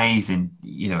an amazing,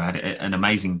 had an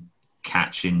amazing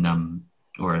catch in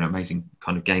or an amazing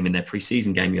kind of game in their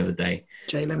preseason game the other day.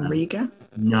 Jalen Reagor?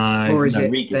 No. Or is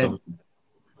it Reagor's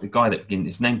the guy that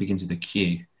his name begins with a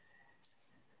Q.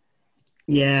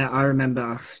 Yeah, I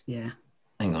remember. Yeah.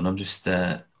 Hang on, I'm just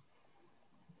going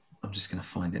to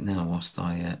find it now whilst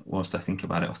I think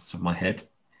about it off the top of my head.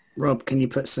 Rob, can you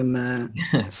put some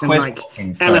like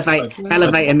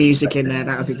elevator music in there?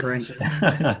 That would be great.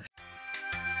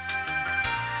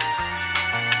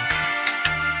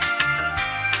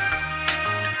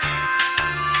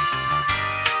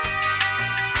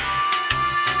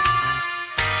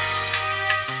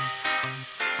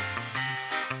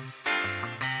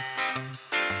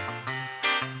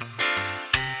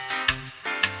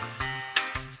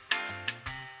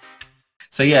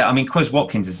 So yeah, I mean, Quez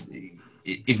Watkins is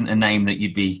isn't a name that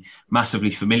you'd be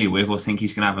massively familiar with or think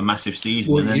he's going to have a massive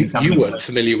season. Well, you weren't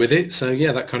familiar with it, so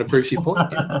yeah, that kind of proves your point.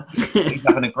 Yeah. He's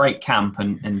having a great camp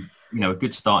and a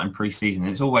good start in pre-season.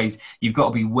 It's always, you've got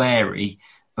to be wary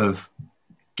of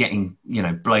getting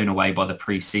blown away by the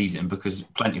pre-season, because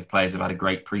plenty of players have had a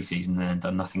great pre-season and then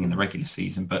done nothing in the regular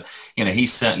season. But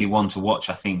he's certainly one to watch,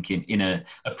 I think, in a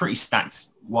pretty stacked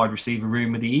wide receiver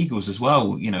room with the Eagles as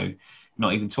well.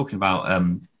 Not even talking about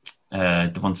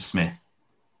Devonta Smith.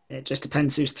 It just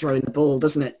depends who's throwing the ball,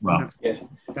 doesn't it? Well,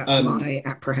 that's my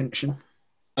apprehension.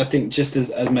 I think just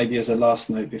as maybe as a last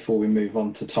note before we move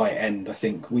on to tight end, I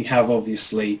think we have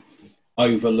obviously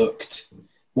overlooked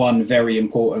one very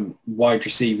important wide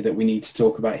receiver that we need to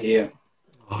talk about here.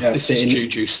 This is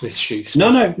Juju Smith-Schuster.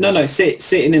 No.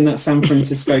 Sitting in that San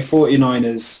Francisco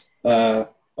 49ers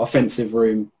offensive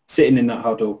room, sitting in that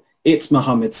huddle, it's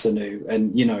Mohamed Sanu.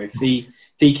 And, if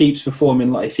he keeps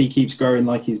performing, if he keeps growing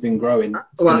like he's been growing,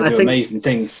 it's going to do amazing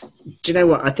things. Do you know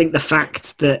what? I think the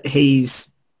fact that he's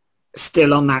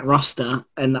still on that roster,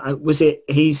 and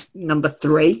he's number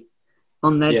 3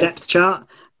 on their depth chart,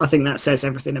 I think that says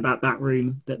everything about that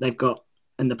room that they've got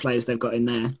and the players they've got in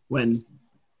there.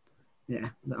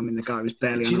 The guy was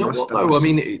barely on the roster. Do you know what, though? I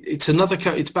mean,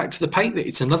 it's back to the paint.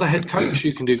 It's another head coach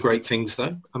who can do great things,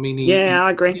 though. I mean,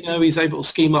 I agree. He's able to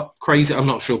scheme up crazy. I'm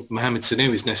not sure Mohamed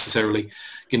Sanu is necessarily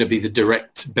going to be the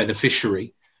direct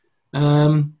beneficiary.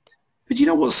 But you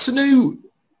know what, Sanu,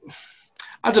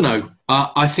 I don't know.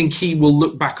 I think he will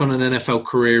look back on an NFL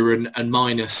career and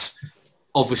minus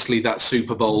obviously that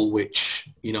Super Bowl, which,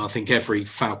 I think every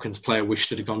Falcons player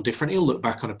wished it had gone different. He'll look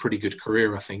back on a pretty good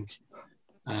career, I think.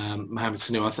 Mohamed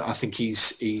Sanu, I think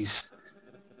he's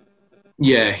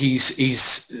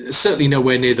certainly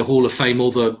nowhere near the Hall of Fame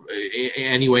or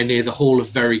anywhere near the Hall of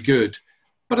Very Good.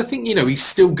 But I think, he's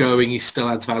still going. He still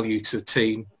adds value to a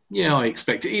team. Yeah, I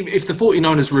expect it. If the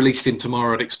 49ers released him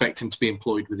tomorrow, I'd expect him to be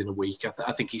employed within a week.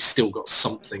 I think he's still got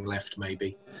something left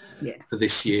maybe for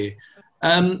this year.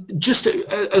 Just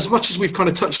as much as we've kind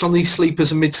of touched on these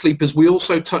sleepers and mid-sleepers, we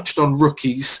also touched on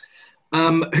rookies.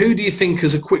 Who do you think,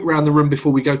 as a quick round the room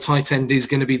before we go tight end, is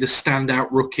going to be the standout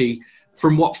rookie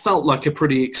from what felt like a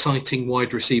pretty exciting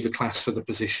wide receiver class for the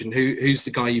position? Who's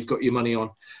the guy you've got your money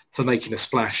on for making a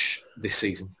splash this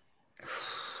season?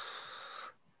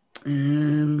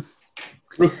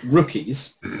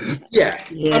 Rookies? Yeah.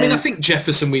 I mean, I think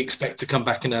Jefferson we expect to come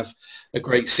back and have a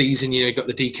great season. You've got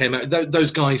the DK,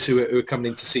 those guys who are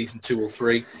coming into season 2 or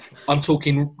 3. I'm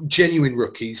talking genuine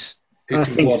rookies who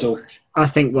can waddle. I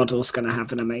think Waddle's going to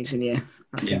have an amazing year.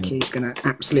 I think he's going to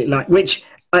absolutely which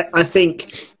I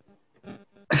think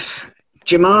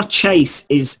Jamar Chase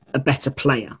is a better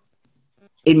player,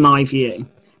 in my view,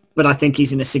 but I think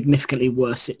he's in a significantly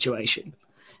worse situation.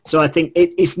 So I think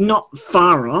it's not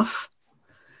far off.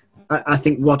 I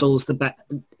think Waddle's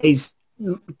is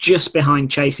just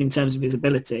behind Chase in terms of his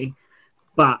ability,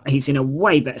 but he's in a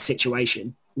way better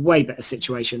situation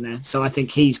there. So I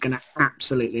think he's going to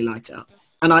absolutely light it up.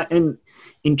 And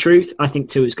in truth, I think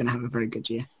Tua is going to have a very good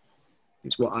year.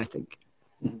 Is what I think.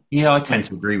 Yeah, I tend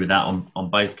to agree with that on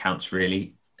both counts,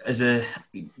 really. As a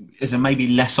maybe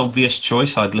less obvious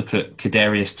choice, I'd look at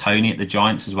Kadarius Toney at the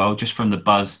Giants as well, just from the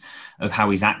buzz of how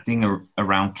he's acting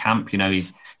around camp.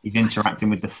 He's interacting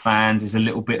with the fans. There's a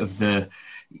little bit of the,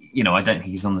 I don't think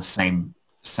he's on the same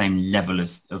level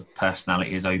of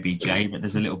personality as OBJ, but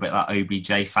there's a little bit of that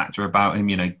OBJ factor about him.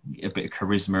 A bit of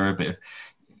charisma, a bit of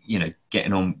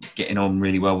getting on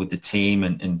really well with the team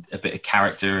and a bit of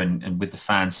character and with the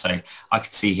fans. So I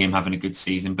could see him having a good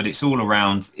season, but it's all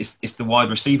around, it's the wide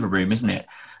receiver room, isn't it?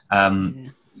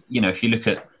 If you look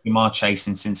at Jamar Chase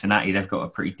in Cincinnati, they've got a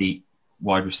pretty deep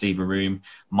wide receiver room.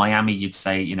 Miami, you'd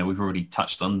say, we've already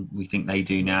touched on, we think they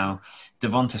do now.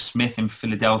 Devonta Smith in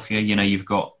Philadelphia, you've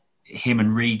got him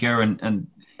and Rieger and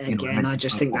again, I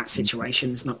just think that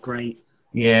situation's not great.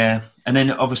 Yeah. And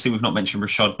then obviously we've not mentioned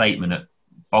Rashad Bateman at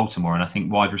Baltimore, and I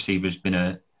think wide receiver has been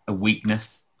a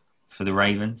weakness for the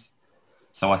Ravens.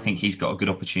 So I think he's got a good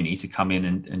opportunity to come in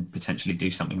and potentially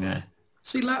do something there.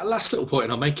 See, last little point,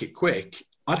 and I'll make it quick.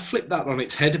 I'd flip that on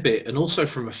its head a bit, and also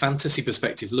from a fantasy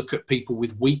perspective, look at people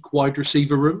with weak wide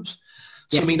receiver rooms.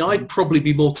 So, I mean, I'd probably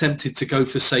be more tempted to go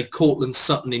for, say, Cortland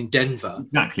Sutton in Denver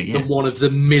than one of the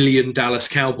million Dallas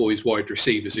Cowboys wide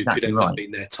receivers who could end up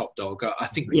being their top dog. I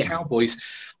think the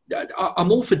Cowboys,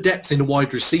 I'm all for depth in a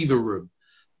wide receiver room,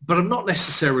 but I'm not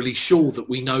necessarily sure that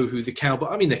we know who the Cowboys...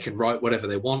 I mean, they can write whatever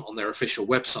they want on their official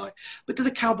website, but do the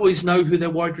Cowboys know who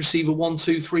their wide receiver 1,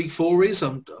 2, 3, 4 is?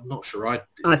 I'm not sure.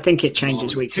 I think it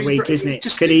changes week to week, isn't it?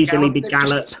 It could easily be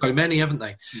Gallup. So many, haven't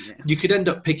they? Yeah. You could end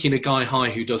up picking a guy high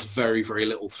who does very, very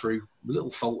little through little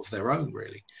fault of their own,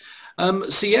 really.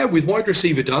 So yeah, with wide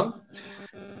receiver done,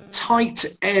 tight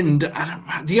end.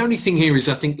 The only thing here is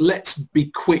I think let's be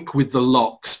quick with the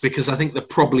locks because I think there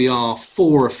probably are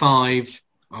 4 or 5.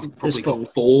 I've probably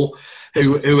got 4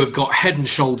 who have got head and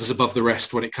shoulders above the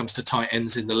rest when it comes to tight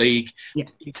ends in the league. Yeah.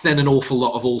 It's then an awful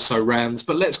lot of also rans,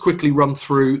 but let's quickly run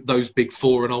through those big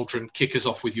 4 and Aldrin, kick us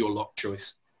off with your lock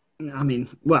choice. I mean,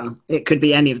 well, it could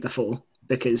be any of the 4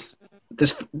 because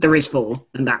there is 4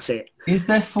 and that's it. Is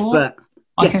there 4? But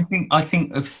I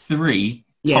think of 3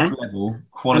 top level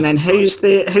quality. And then who's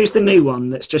the new one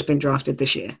that's just been drafted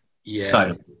this year? Yeah.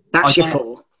 So that's your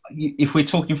 4. If we're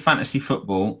talking fantasy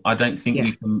football, I don't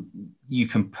think you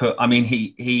can put. I mean,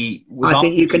 he. I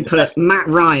think you can put Matt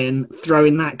Ryan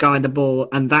throwing that guy the ball,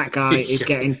 and that guy is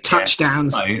getting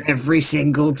touchdowns every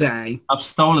single day. I've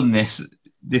stolen this.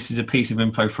 This is a piece of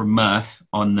info from Murph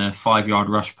on the 5 Yard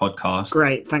Rush podcast.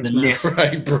 Great, thanks, Murph.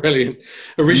 Right, brilliant.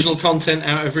 Original content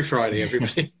out every Friday,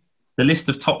 everybody. The list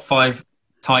of top 5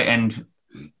 tight end,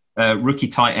 rookie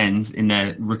tight ends in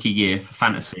their rookie year for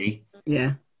fantasy.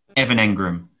 Yeah. Evan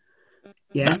Engram.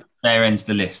 Yeah. There ends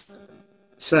the list.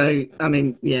 So, I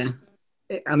mean, yeah.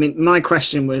 I mean, my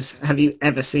question was, have you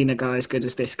ever seen a guy as good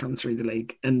as this come through the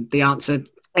league? And the answer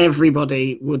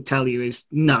everybody would tell you is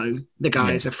no, the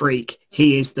guy is a freak.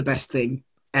 He is the best thing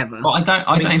ever. Well, I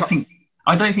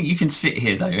don't think you can sit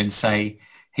here though and say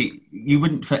you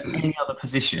wouldn't for any other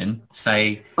position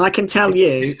say I can tell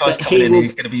you this guy's coming in and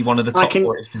he's going to be one of the top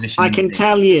 4 at his position. I can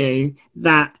tell you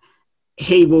that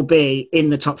he will be in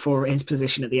the top 4 at his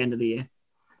position at the end of the year.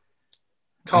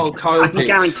 Kyle I can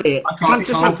guarantee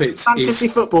it. Fantasy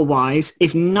football wise,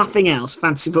 if nothing else,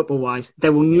 fantasy football wise,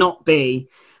 there will not be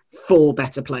 4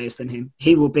 better players than him.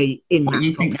 He will be in that.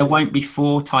 You think there won't be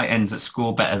 4 tight ends that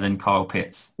score better than Kyle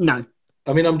Pitts? No.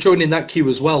 I mean, I'm joining that queue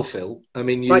as well, Phil. I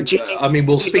mean,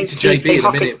 we'll speak to JB in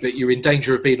a minute, but you're in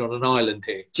danger of being on an island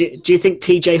here. Do you think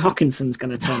TJ Hawkinson's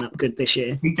going to turn up good this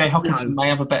year? TJ Hawkinson may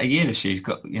have a better year this year. He's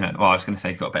got, I was going to say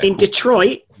he's got a better. In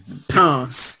Detroit,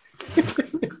 pass.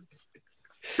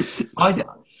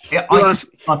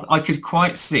 I could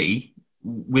quite see,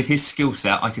 with his skill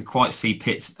set, I could quite see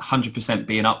Pitts 100%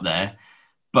 being up there,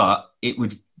 but it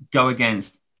would go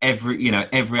against every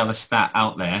other stat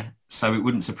out there. So it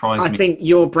wouldn't surprise me. I think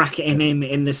you're bracketing him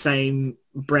in the same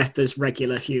breath as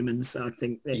regular humans. I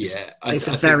think it's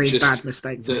a very bad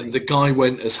mistake. The guy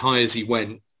went as high as he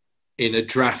went in a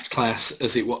draft class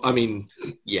as it was. I mean,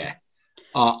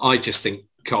 I just think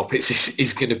Kyle Pitts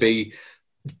is going to be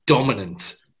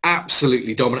dominant,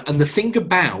 absolutely dominant. And the thing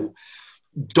about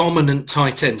dominant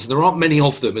tight ends, and there aren't many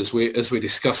of them as we're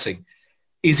discussing,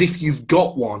 is if you've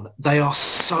got one, they are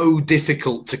so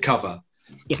difficult to cover.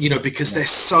 Because they're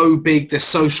so big, they're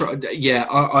so strong. Yeah,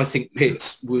 I think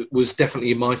Pitts was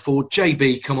definitely in my 4.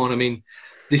 JB, come on. I mean,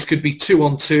 this could be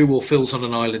 2-on-2 or Phil's on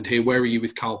an island here. Where are you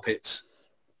with Kyle Pitts?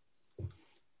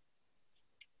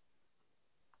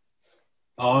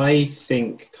 I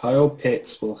think Kyle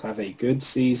Pitts will have a good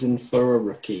season for a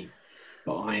rookie,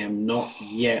 but I am not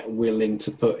yet willing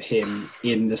to put him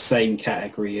in the same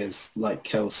category as like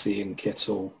Kelsey and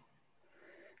Kittle.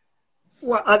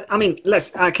 Well, I mean,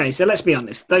 let's be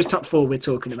honest. Those top 4 we're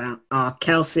talking about are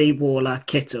Kelsey, Waller,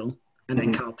 Kittle, and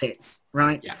then Kyle Pitts,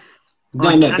 right? Yeah.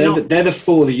 They're the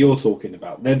 4 that you're talking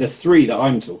about. They're the 3 that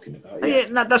I'm talking about. Yeah,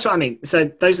 no, that's what I mean. So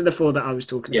those are the 4 that I was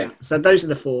talking about. So those are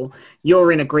the 4.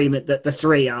 You're in agreement that the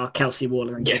 3 are Kelsey,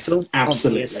 Waller, and Kittle.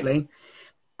 Absolutely. Obviously.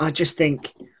 I just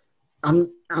think I'm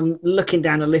looking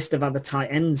down a list of other tight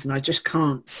ends, and I just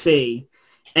can't see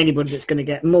anybody that's going to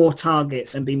get more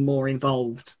targets and be more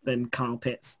involved than Kyle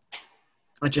Pitts.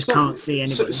 I just can't see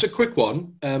anybody. It's a quick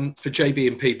one for JB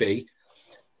and PB.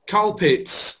 Kyle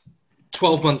Pitts,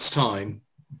 12 months' time,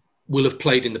 will have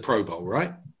played in the Pro Bowl,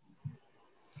 right?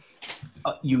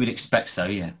 You would expect so,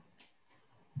 yeah.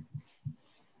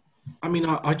 I mean,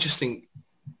 I just think...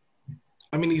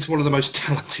 I mean, he's one of the most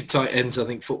talented tight ends, I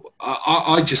think.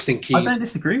 I just think he's... I don't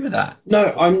disagree with that.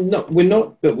 No, I'm not. We're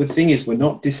not. But the thing is, we're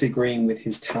not disagreeing with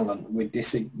his talent.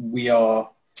 We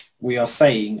are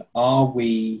saying, are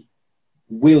we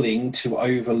willing to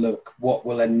overlook what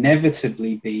will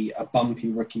inevitably be a bumpy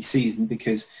rookie season,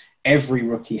 because every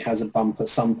rookie has a bump at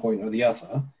some point or the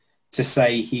other, to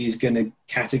say he's going to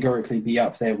categorically be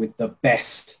up there with the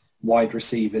best wide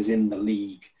receivers in the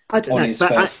league on his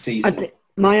first season?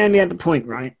 My only other point,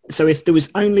 right? So if there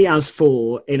was only us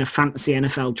 4 in a fantasy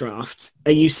NFL draft,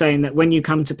 are you saying that when you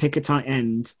come to pick a tight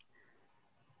end,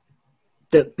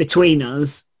 that between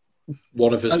us,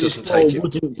 one of us doesn't take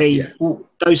it?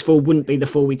 Those 4 wouldn't be the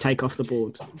 4 we take off the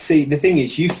board. See, the thing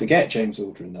is, you forget, James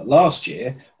Aldrin, that last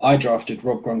year I drafted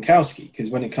Rob Gronkowski because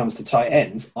when it comes to tight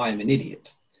ends, I am an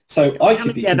idiot. So I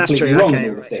could be completely wrong on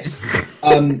all of this.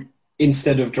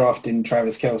 Instead of drafting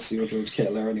Travis Kelce or George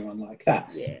Kittle or anyone like that.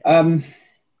 Yeah.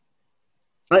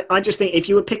 I just think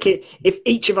if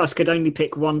each of us could only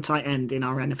pick one tight end in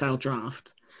our NFL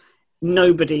draft,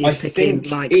 nobody is picking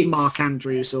like Mark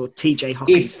Andrews or TJ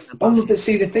Hawkins. But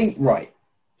see the thing, right,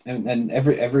 and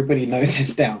everybody knows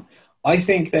this down. I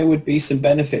think there would be some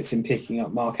benefits in picking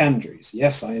up Mark Andrews.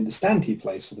 Yes, I understand he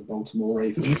plays for the Baltimore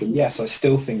Ravens, and yes, I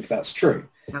still think that's true.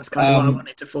 That's kind of what I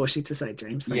wanted to force you to say,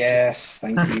 James.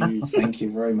 Thank you. Thank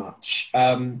you very much.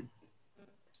 If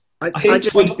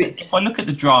I look at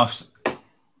the drafts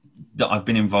that I've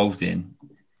been involved in,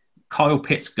 Kyle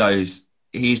Pitts goes,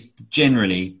 he's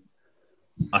generally,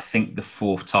 I think, the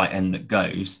fourth tight end that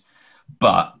goes,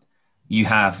 but you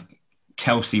have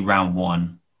Kelce round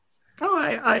 1. Oh,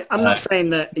 I'm not saying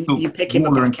that you pick him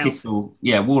above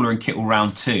Kelce. Waller and Kittle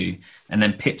round 2, and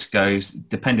then Pitts goes,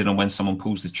 depending on when someone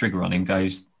pulls the trigger on him,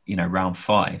 goes, round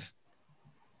 5.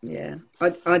 Yeah,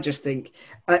 I just think,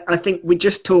 I think we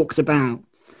just talked about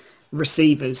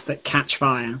receivers that catch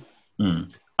fire.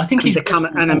 I think he's become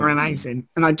amazing,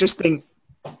 and I just think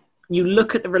you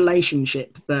look at the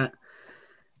relationship that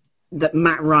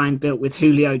Matt Ryan built with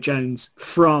Julio Jones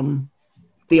from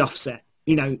the offset.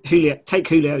 Take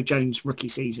Julio Jones' rookie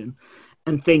season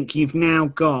and think you've now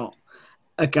got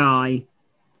a guy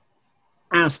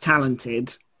as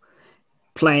talented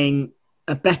playing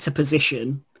a better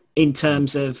position in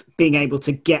terms of being able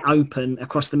to get open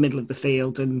across the middle of the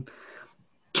field and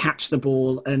catch the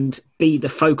ball and be the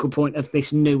focal point of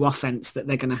this new offense that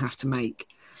they're going to have to make.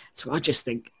 So I just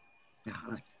think,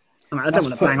 I don't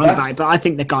want to bang on about it, but I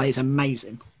think the guy is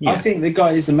amazing. Yeah. I think the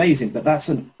guy is amazing, but that's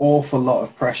an awful lot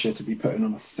of pressure to be putting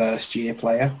on a first-year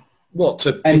player. What,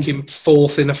 to pick him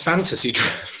 4th in a fantasy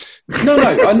draft? No.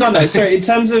 Sorry, in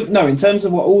terms of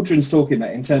what Aldrin's talking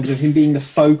about, in terms of him being the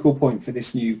focal point for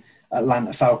this new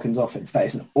Atlanta Falcons offense, that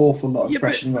is an awful lot of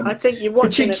pressure. I think you're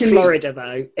watching at Florida,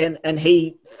 though, and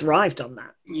he thrived on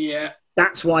that. Yeah.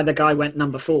 That's why the guy went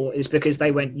number 4, is because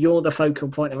they went, you're the focal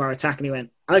point of our attack. And he went,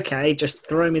 okay, just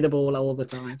throw me the ball all the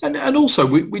time. And also,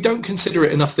 we don't consider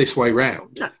it enough this way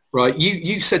round. No. Right?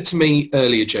 You said to me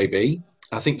earlier, JB,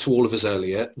 I think to all of us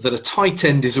earlier, that a tight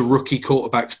end is a rookie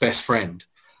quarterback's best friend.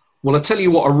 Well, I tell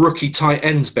you what a rookie tight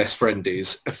end's best friend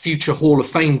is, a future Hall of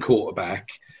Fame quarterback,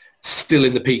 still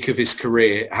in the peak of his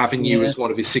career, having you as one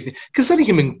of his signatures. Because only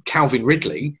him and Calvin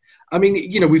Ridley... I mean,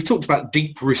 we've talked about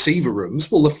deep receiver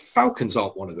rooms. Well, the Falcons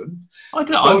aren't one of them.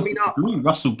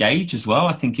 Russell Gage as well.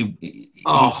 I think he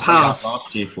pass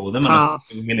last year for them, and I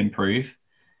think he'll improve.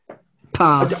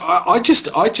 Pass. I just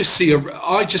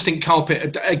think Kyle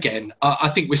Pitts again. I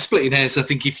think we're splitting hairs. I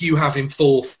think if you have him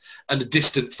 4th and a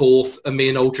distant 4th, and me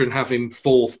and Aldrin have him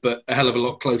 4th, but a hell of a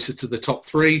lot closer to the top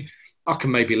 3, I can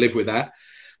maybe live with that.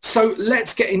 So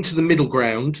let's get into the middle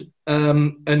ground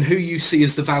and who you see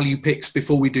as the value picks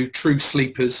before we do true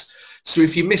sleepers. So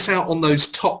if you miss out on those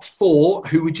top 4,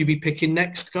 who would you be picking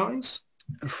next, guys?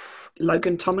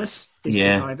 Logan Thomas is the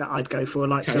guy that I'd go for.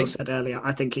 Like Phil said earlier,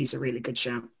 I think he's a really good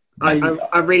shout.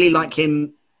 I really like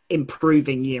him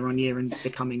improving year on year and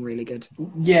becoming really good.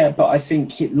 Yeah, but I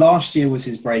think last year was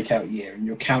his breakout year, and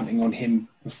you're counting on him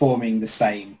performing the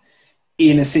same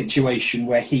in a situation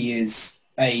where he is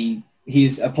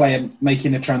a player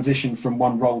making a transition from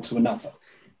one role to another.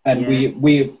 And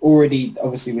we've already,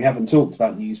 obviously we haven't talked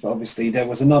about news, but obviously there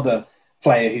was another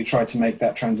player who tried to make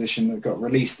that transition that got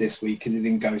released this week because it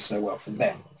didn't go so well for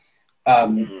them.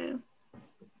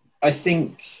 I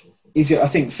think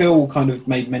Phil kind of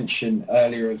made mention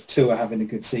earlier of Tua having a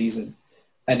good season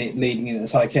and it leading in the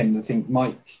tight end. I think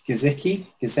Mike Gesicki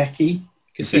is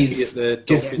the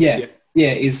Dolphins,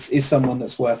 is someone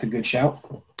that's worth a good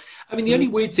shout. I mean, the only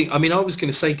weird thing, I was going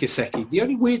to say Gesicki. The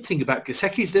only weird thing about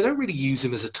Gesicki is they don't really use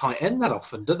him as a tight end that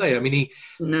often, do they? I mean, he's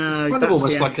kind of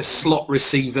almost like a slot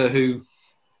receiver who...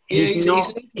 He's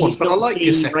not but I like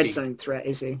Gesicki. Red zone threat,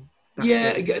 is he?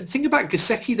 The thing about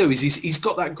Gesicki, though, is he's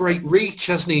got that great reach,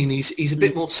 hasn't he? And he's a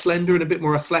bit more slender and a bit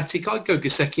more athletic. I'd go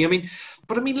Gesicki.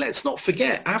 But let's not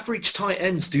forget, average tight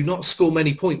ends do not score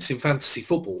many points in fantasy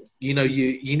football. You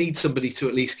need somebody to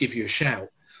at least give you a shout.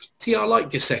 So, I like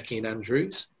Gesicki and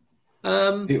Andrews.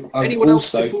 Anyone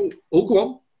else before? Oh, go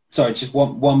on. Sorry, just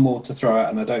one more to throw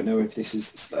out, and I don't know if this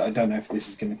is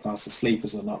going to class as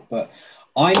sleepers or not, but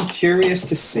I'm curious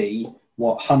to see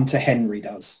what Hunter Henry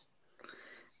does.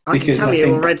 I can tell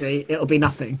you already, it'll be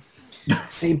nothing.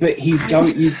 See, but you've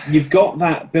got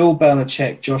that Bill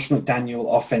Belichick, Josh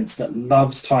McDaniel offense that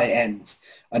loves tight ends,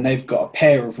 and they've got a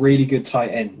pair of really good tight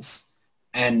ends,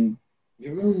 and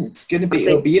It's going to be.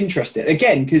 It'll be interesting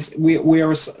again because we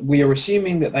are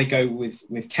assuming that they go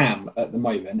with Cam at the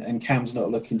moment, and Cam's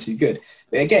not looking too good.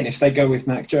 But again, if they go with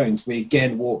Mac Jones, we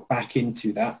again walk back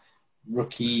into that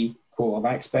rookie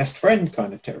quarterback's best friend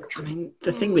kind of territory. I mean,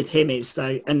 the thing with him is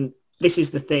though, and this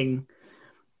is the thing,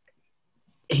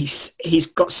 he's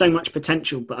got so much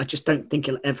potential, but I just don't think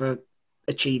he'll ever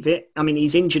achieve it. I mean,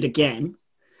 he's injured again,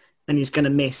 and he's going to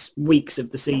miss weeks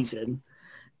of the season,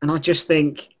 and I just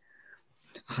think.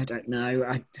 I don't know.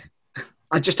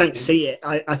 I just don't see it.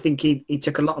 I think he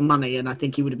took a lot of money, and I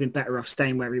think he would have been better off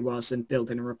staying where he was and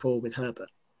building a rapport with Herbert,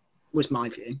 was my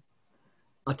view.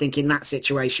 I think in that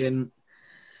situation,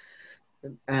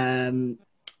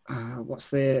 what's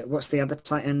the other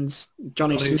tight ends?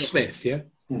 Johnny Smith, yeah.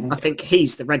 I think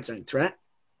he's the red zone threat,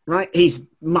 right? He's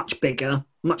much bigger,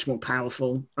 much more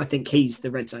powerful. I think he's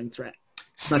the red zone threat.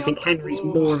 So I think Henry's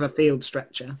more of a field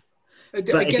stretcher. But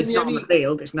again, if he's not on the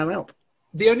field, it's no help.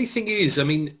 The only thing is, I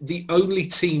mean, the only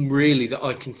team really that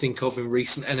I can think of in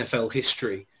recent NFL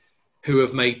history who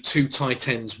have made two tight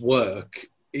ends work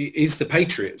is the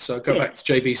Patriots. So I'll go back to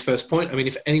JB's first point. I mean,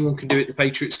 if anyone can do it, the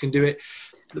Patriots can do it.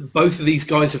 Both of these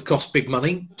guys have cost big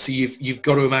money. So you've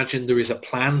got to imagine there is a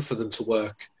plan for them to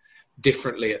work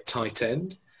differently at tight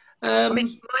end. I mean,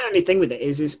 my only thing with it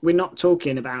is we're not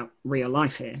talking about real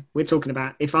life here. We're talking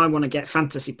about if I want to get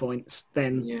fantasy points,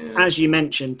 then as you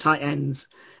mentioned, tight ends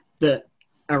that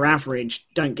are average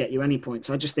don't get you any points.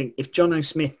 I just think if Jonnu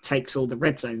Smith takes all the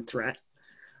red zone threat,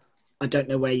 I don't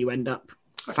know where you end up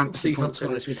fantasy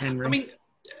points-wise with Henry.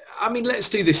 I mean, let's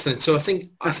do this then. So I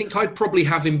think I'd probably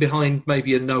have him behind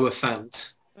maybe a Noah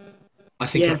Fant. I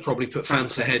think I'd probably put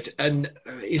Fant ahead. And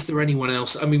is there anyone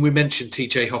else? I mean, we mentioned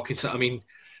TJ Hockenson. I mean,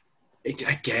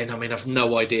 I've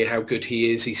no idea how good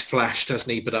he is. He's flashed,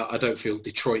 hasn't he? But I don't feel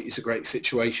Detroit is a great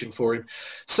situation for him.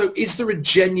 So is there a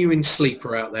genuine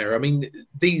sleeper out there? I mean,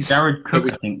 these... Jared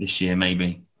Cook, I think, this year,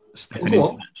 maybe. Stepping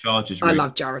into that Chargers route. I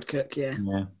love Jared Cook, yeah.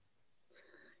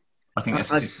 I think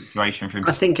that's a good situation for him.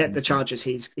 I think at the Chargers,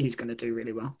 he's going to do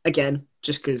really well. Again,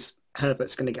 just because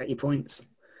Herbert's going to get you points.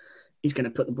 He's going to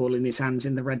put the ball in his hands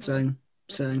in the red zone.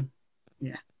 So,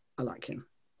 yeah, I like him.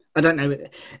 I don't know.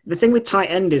 The thing with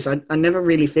tight end is I never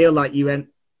really feel like you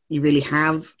really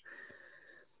have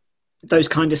those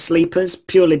kind of sleepers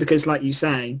purely because, like you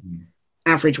say,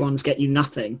 average ones get you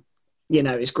nothing. You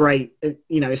know, it's great.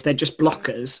 You know, if they're just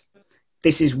blockers,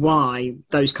 this is why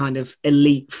those kind of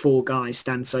elite four guys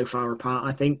stand so far apart,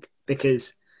 I think,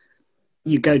 because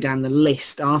you go down the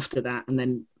list after that and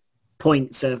then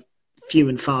points are few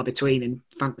and far between in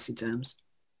fantasy terms.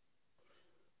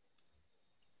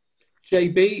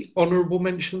 JB, honourable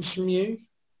mentions from you?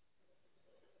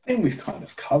 I think we've kind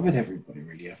of covered everybody,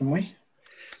 really, haven't we?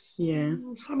 Yeah.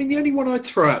 I mean, the only one I'd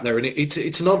throw out there, and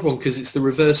it's an odd one because it's the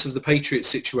reverse of the Patriots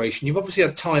situation. You've obviously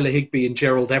had Tyler Higbee and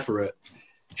Gerald Everett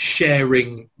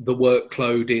sharing the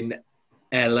workload in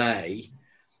LA.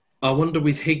 I wonder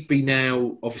with Higbee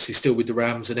now, obviously still with the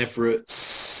Rams, and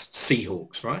Everett's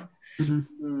Seahawks, right?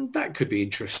 Mm-hmm. That could be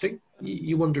interesting.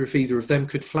 You wonder if either of them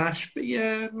could flash, but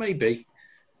yeah, maybe.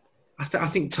 I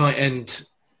think tight end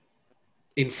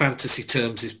in fantasy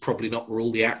terms is probably not where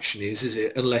all the action is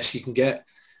it? Unless you can get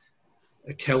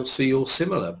a Kelsey or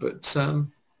similar. But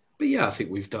yeah, I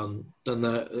think we've done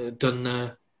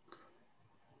the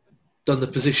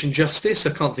position justice.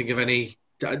 I can't think of any.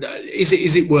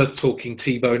 Is it worth talking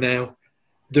Tebow now?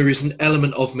 There is an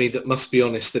element of me that must be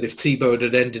honest that if Tebow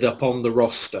had ended up on the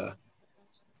roster,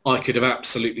 I could have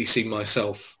absolutely seen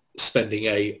myself spending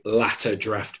a latter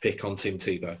draft pick on Tim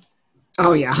Tebow.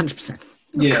 Oh yeah, 100%.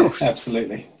 Yeah, course.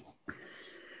 Absolutely.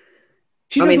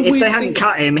 I mean, if they hadn't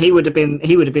cut him, he would have been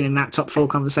in that top 4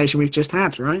 conversation we've just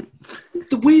had, right?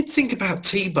 The weird thing about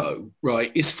Tebow,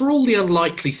 right, is for all the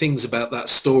unlikely things about that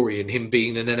story and him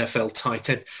being an NFL tight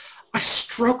end, I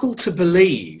struggle to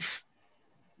believe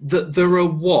that there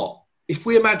are if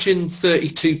we imagine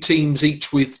 32 teams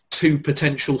each with 2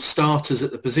 potential starters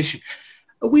at the position,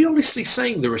 are we honestly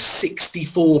saying there are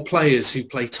 64 players who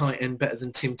play tight end better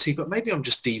than Tim Tebow? Maybe I'm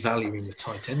just devaluing the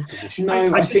tight end position.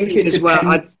 No, I think it as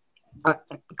well.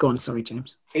 Go on, sorry,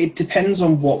 James. It depends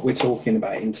on what we're talking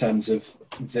about in terms of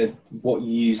what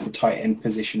you use the tight end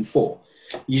position for.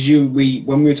 Usually,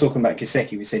 when we were talking about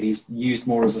Gesicki, we said he's used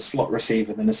more as a slot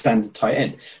receiver than a standard tight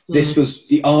end. This was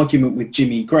the argument with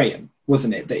Jimmy Graham,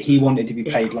 wasn't it? That he wanted to be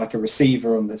paid like a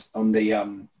receiver on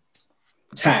the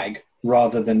tag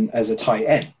rather than as a tight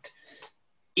end.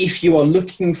 If you are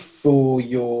looking for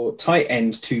your tight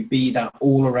end to be that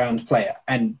all-around player,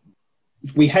 and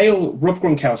we hail Rob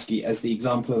Gronkowski as the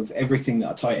example of everything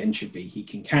that a tight end should be. He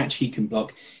can catch, he can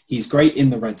block, he's great in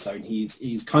the red zone.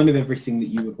 He's kind of everything that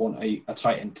you would want a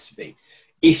tight end to be.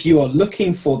 If you are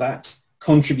looking for that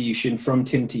contribution from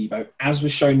Tim Tebow, as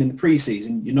was shown in the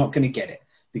preseason, you're not going to get it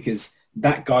because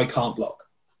that guy can't block,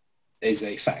 is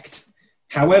a fact.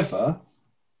 However,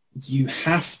 you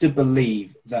have to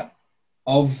believe that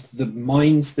of the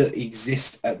minds that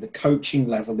exist at the coaching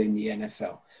level in the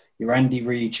NFL, your Andy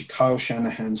Reid, your Kyle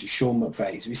Shanahan's, your Sean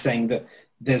McVay's, we're saying that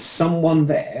there's someone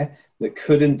there that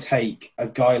couldn't take a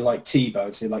guy like Tebow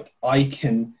and say, like, I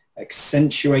can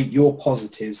accentuate your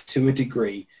positives to a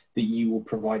degree that you will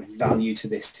provide value to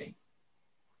this team.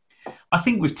 I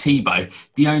think with Tebow,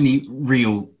 the only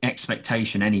real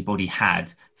expectation anybody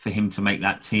had for him to make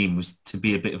that team was to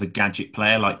be a bit of a gadget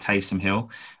player like Taysom Hill.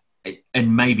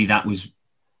 And maybe that was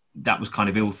kind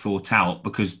of ill thought out,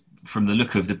 because from the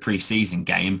look of the preseason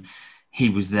game, he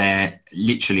was there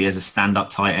literally as a stand-up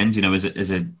tight end, you know, as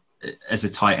a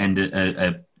tight end,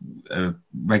 a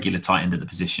regular tight end at the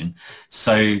position.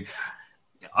 So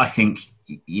I think,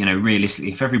 you know,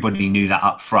 realistically, if everybody knew that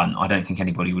up front, I don't think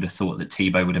anybody would have thought that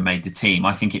Tebow would have made the team.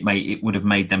 I think it would have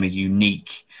made them a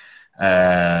unique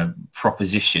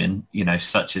proposition, you know,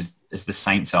 such as the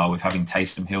Saints are with having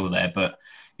Taysom Hill there. But,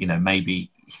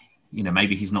 maybe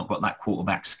he's not got that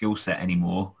quarterback skill set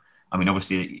anymore. I mean,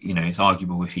 obviously, it's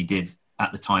arguable if he did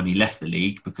at the time he left the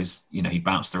league, because, he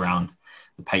bounced around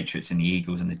the Patriots and the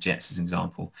Eagles and the Jets as an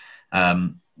example.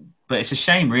 But it's a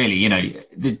shame, really.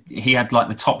 He had like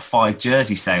the top 5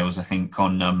 jersey sales, I think,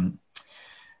 on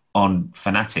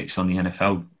Fanatics on the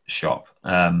NFL shop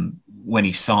when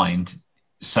he signed.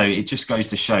 So it just goes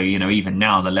to show, even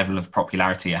now, the level of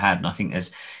popularity it had. And I think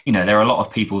there's, there are a lot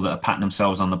of people that are patting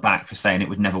themselves on the back for saying it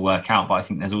would never work out. But I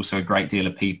think there's also a great deal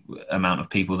of amount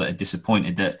of people that are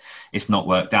disappointed that it's not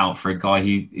worked out for a guy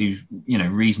who's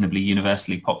reasonably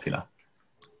universally popular.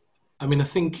 I mean, I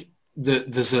think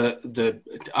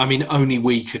only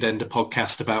we could end a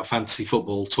podcast about fantasy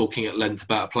football talking at length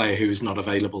about a player who is not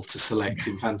available to select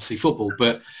in fantasy football.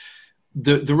 But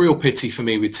the real pity for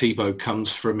me with Tebow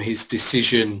comes from his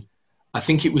decision. I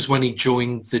think it was when he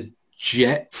joined the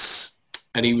Jets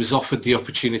and he was offered the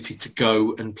opportunity to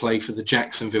go and play for the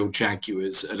Jacksonville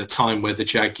Jaguars at a time where the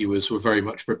Jaguars were very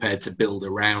much prepared to build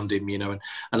around him,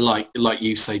 and like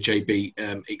you say,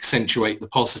 JB, accentuate the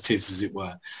positives, as it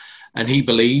were. And he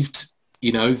believed,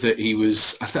 that he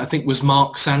was, I think was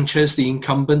Mark Sanchez, the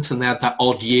incumbent, and they had that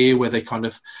odd year where they kind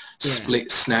of split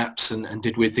snaps and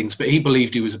did weird things. But he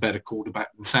believed he was a better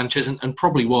quarterback than Sanchez, and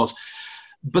probably was.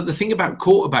 But the thing about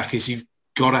quarterback is you've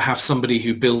got to have somebody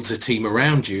who builds a team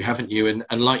around you, haven't you? And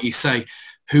like you say,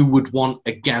 who would want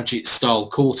a gadget-style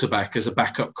quarterback as a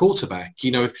backup quarterback?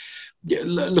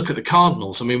 Look at the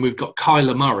Cardinals. I mean, we've got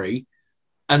Kyler Murray,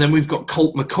 and then we've got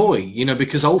Colt McCoy,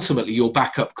 because ultimately your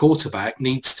backup quarterback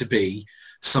needs to be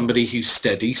somebody who's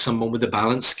steady, someone with a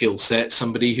balanced skill set,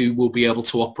 somebody who will be able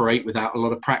to operate without a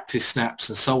lot of practice snaps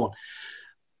and so on.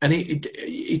 And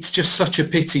it's just such a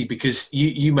pity, because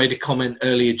you made a comment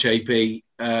earlier, JB,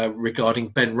 regarding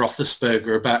Ben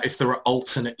Roethlisberger about if there are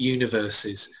alternate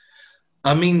universes.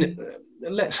 I mean,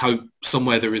 let's hope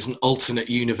somewhere there is an alternate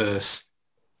universe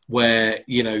where,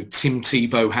 Tim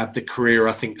Tebow had the career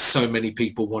I think so many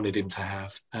people wanted him to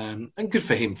have. And good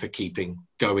for him for keeping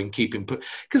going,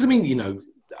 because, I mean,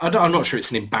 I'm not sure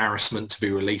it's an embarrassment to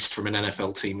be released from an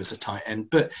NFL team as a tight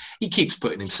end, but he keeps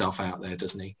putting himself out there,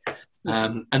 doesn't he?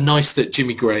 And nice that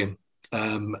Jimmy Graham,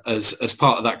 as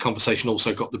part of that conversation,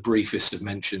 also got the briefest of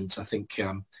mentions. I think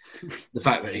the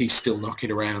fact that he's still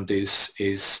knocking around is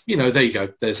there you go.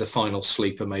 There's a final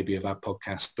sleeper maybe of our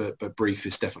podcast, but brief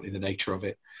is definitely the nature of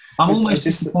it. I'm almost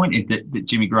disappointed that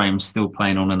Jimmy Graham's still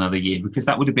playing on another year, because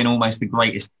that would have been almost the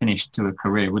greatest finish to a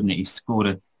career, wouldn't it? He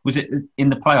scored was it in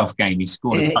the playoff game? He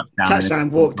scored a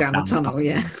touchdown. Walk down the tunnel,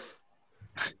 yeah.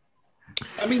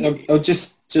 I mean,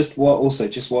 just while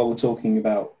we're talking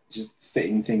about just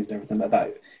fitting things and everything like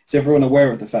that, is everyone aware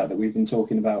of the fact that we've been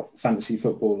talking about fantasy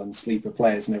football and sleeper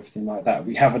players and everything like that?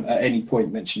 We haven't at any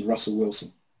point mentioned Russell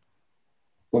Wilson.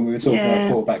 When we were talking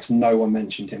about quarterbacks, no one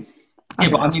mentioned him. Yeah,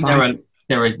 but I mean,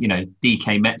 there are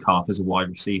DK Metcalf as a wide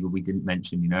receiver we didn't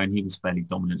mention, and he was fairly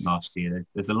dominant last year.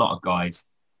 There's a lot of guys.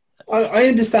 I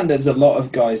understand there's a lot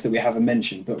of guys that we haven't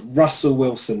mentioned, but Russell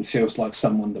Wilson feels like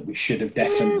someone that we should have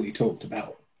definitely talked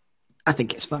about. I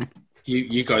think it's fine.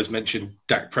 You guys mentioned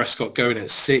Dak Prescott going at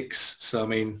 6, so I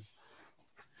mean,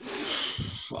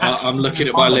 I'm looking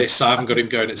at my list. I haven't got him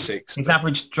going at 6. His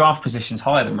average draft position's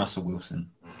higher than Russell Wilson.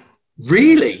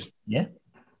 Really? Yeah.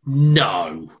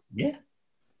 No. Yeah.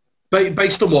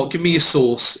 Based on what? Give me a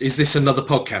source. Is this another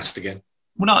podcast again?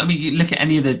 Well, no, I mean, you look at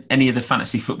any of the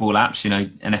fantasy football apps,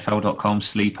 NFL.com,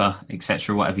 Sleeper,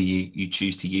 etc., whatever you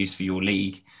choose to use for your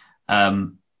league.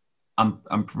 I'm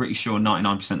pretty sure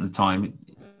 99% of the time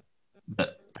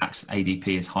that Dak's ADP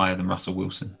is higher than Russell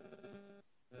Wilson.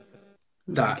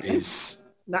 That's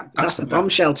a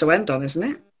bombshell to end on, isn't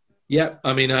it? Yeah,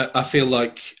 I mean, I feel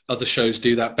like other shows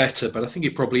do that better, but I think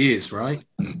it probably is, right?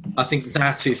 I think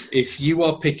that if you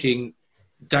are picking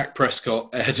Dak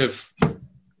Prescott ahead of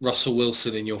Russell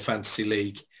Wilson in your fantasy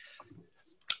league,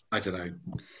 I don't know,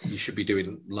 you should be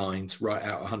doing lines right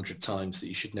out 100 times that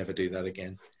you should never do that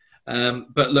again.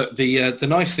 But look, the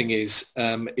nice thing is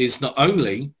not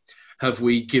only have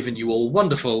we given you all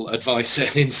wonderful advice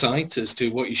and insight as to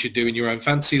what you should do in your own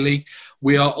fantasy league,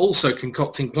 we are also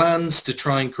concocting plans to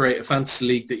try and create a fantasy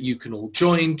league that you can all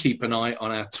join. Keep an eye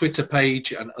on our Twitter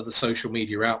page and other social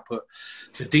media output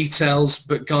for details.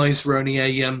 But guys, we're only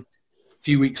a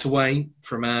few weeks away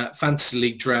from our fantasy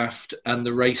league draft, and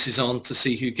the race is on to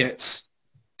see who gets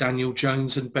Daniel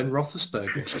Jones and Ben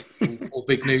Roethlisberger. all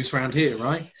big news around here,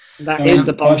 right? That is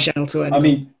the bombshell to end. I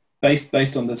mean,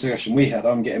 based on the discussion we had,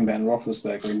 I'm getting Ben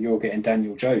Roethlisberger and you're getting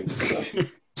Daniel Jones.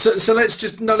 So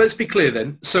let's be clear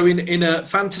then. So in a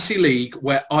fantasy league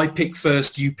where I pick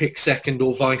first, you pick second,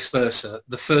 or vice versa,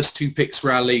 the first two picks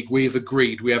for our league, we have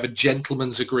agreed, we have a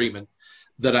gentleman's agreement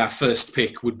that our first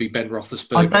pick would be Ben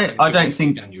Roethlisberger. I don't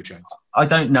think Daniel Jones. I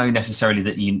don't know necessarily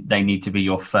that they need to be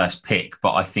your first pick,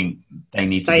 but I think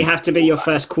they have to be your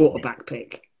first quarterback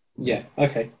pick. Yeah.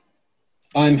 Okay.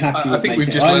 I'm happy. I think we've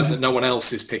just learned that no one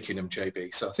else is picking them,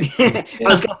 JB. So I think I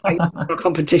was going to take a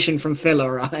competition from Phil,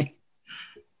 all right.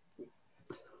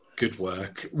 Good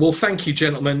work. Well, thank you,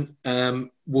 gentlemen.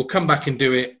 We'll come back and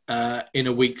do it in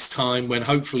a week's time when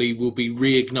hopefully we'll be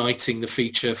reigniting the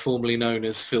feature formerly known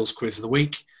as Phil's Quiz of the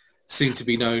Week, soon to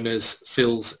be known as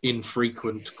Phil's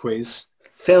Infrequent Quiz.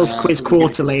 Phil's Quiz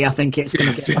Quarterly, I think it's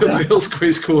going to get Phil's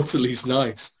Quiz Quarterly is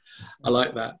nice. I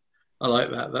like that.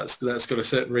 That's got a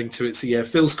certain ring to it. So yeah,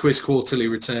 Phil's Quiz Quarterly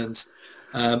returns,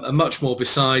 and much more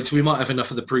besides. We might have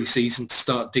enough of the pre-season to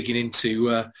start digging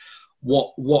into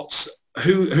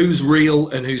who's real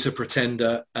and who's a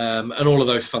pretender, and all of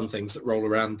those fun things that roll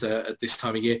around at this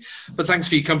time of year. But thanks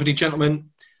for your company, gentlemen.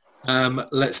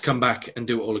 Let's come back and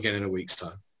do it all again in a week's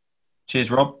time. Cheers,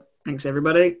 Rob. Thanks,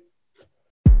 everybody.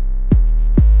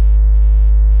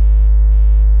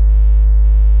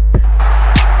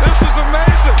 This is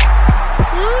amazing.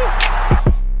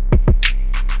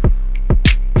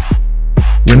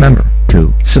 Remember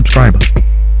to subscribe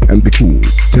and be cool.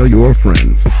 Tell your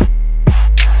friends.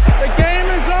 The game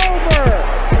is over.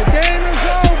 The game is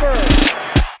over.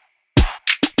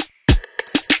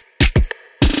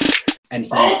 And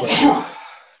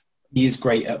he is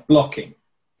great at blocking.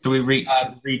 Do we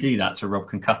redo that so Rob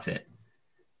can cut it?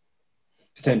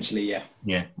 Potentially, yeah.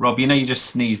 Yeah. Rob, you know you just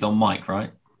sneezed on mic,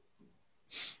 right?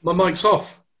 My mic's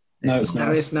off. No, it's not.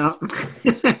 No, it's not.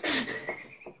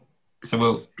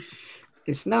 So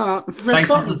It's not.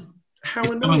 How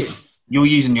annoying. You're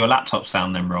using your laptop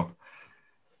sound then, Rob.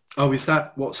 Oh, is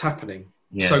that what's happening?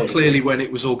 Yeah. So clearly when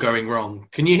it was all going wrong.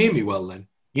 Can you hear me well then?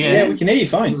 Yeah, we can hear you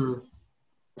fine.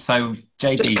 So,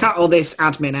 JB... Just cut all this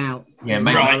admin out. Yeah,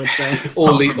 maybe. I would say.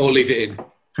 or leave it in.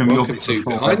 From Welcome to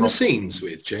Behind the Scenes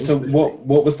with James. So what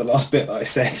was the last bit that I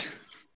said?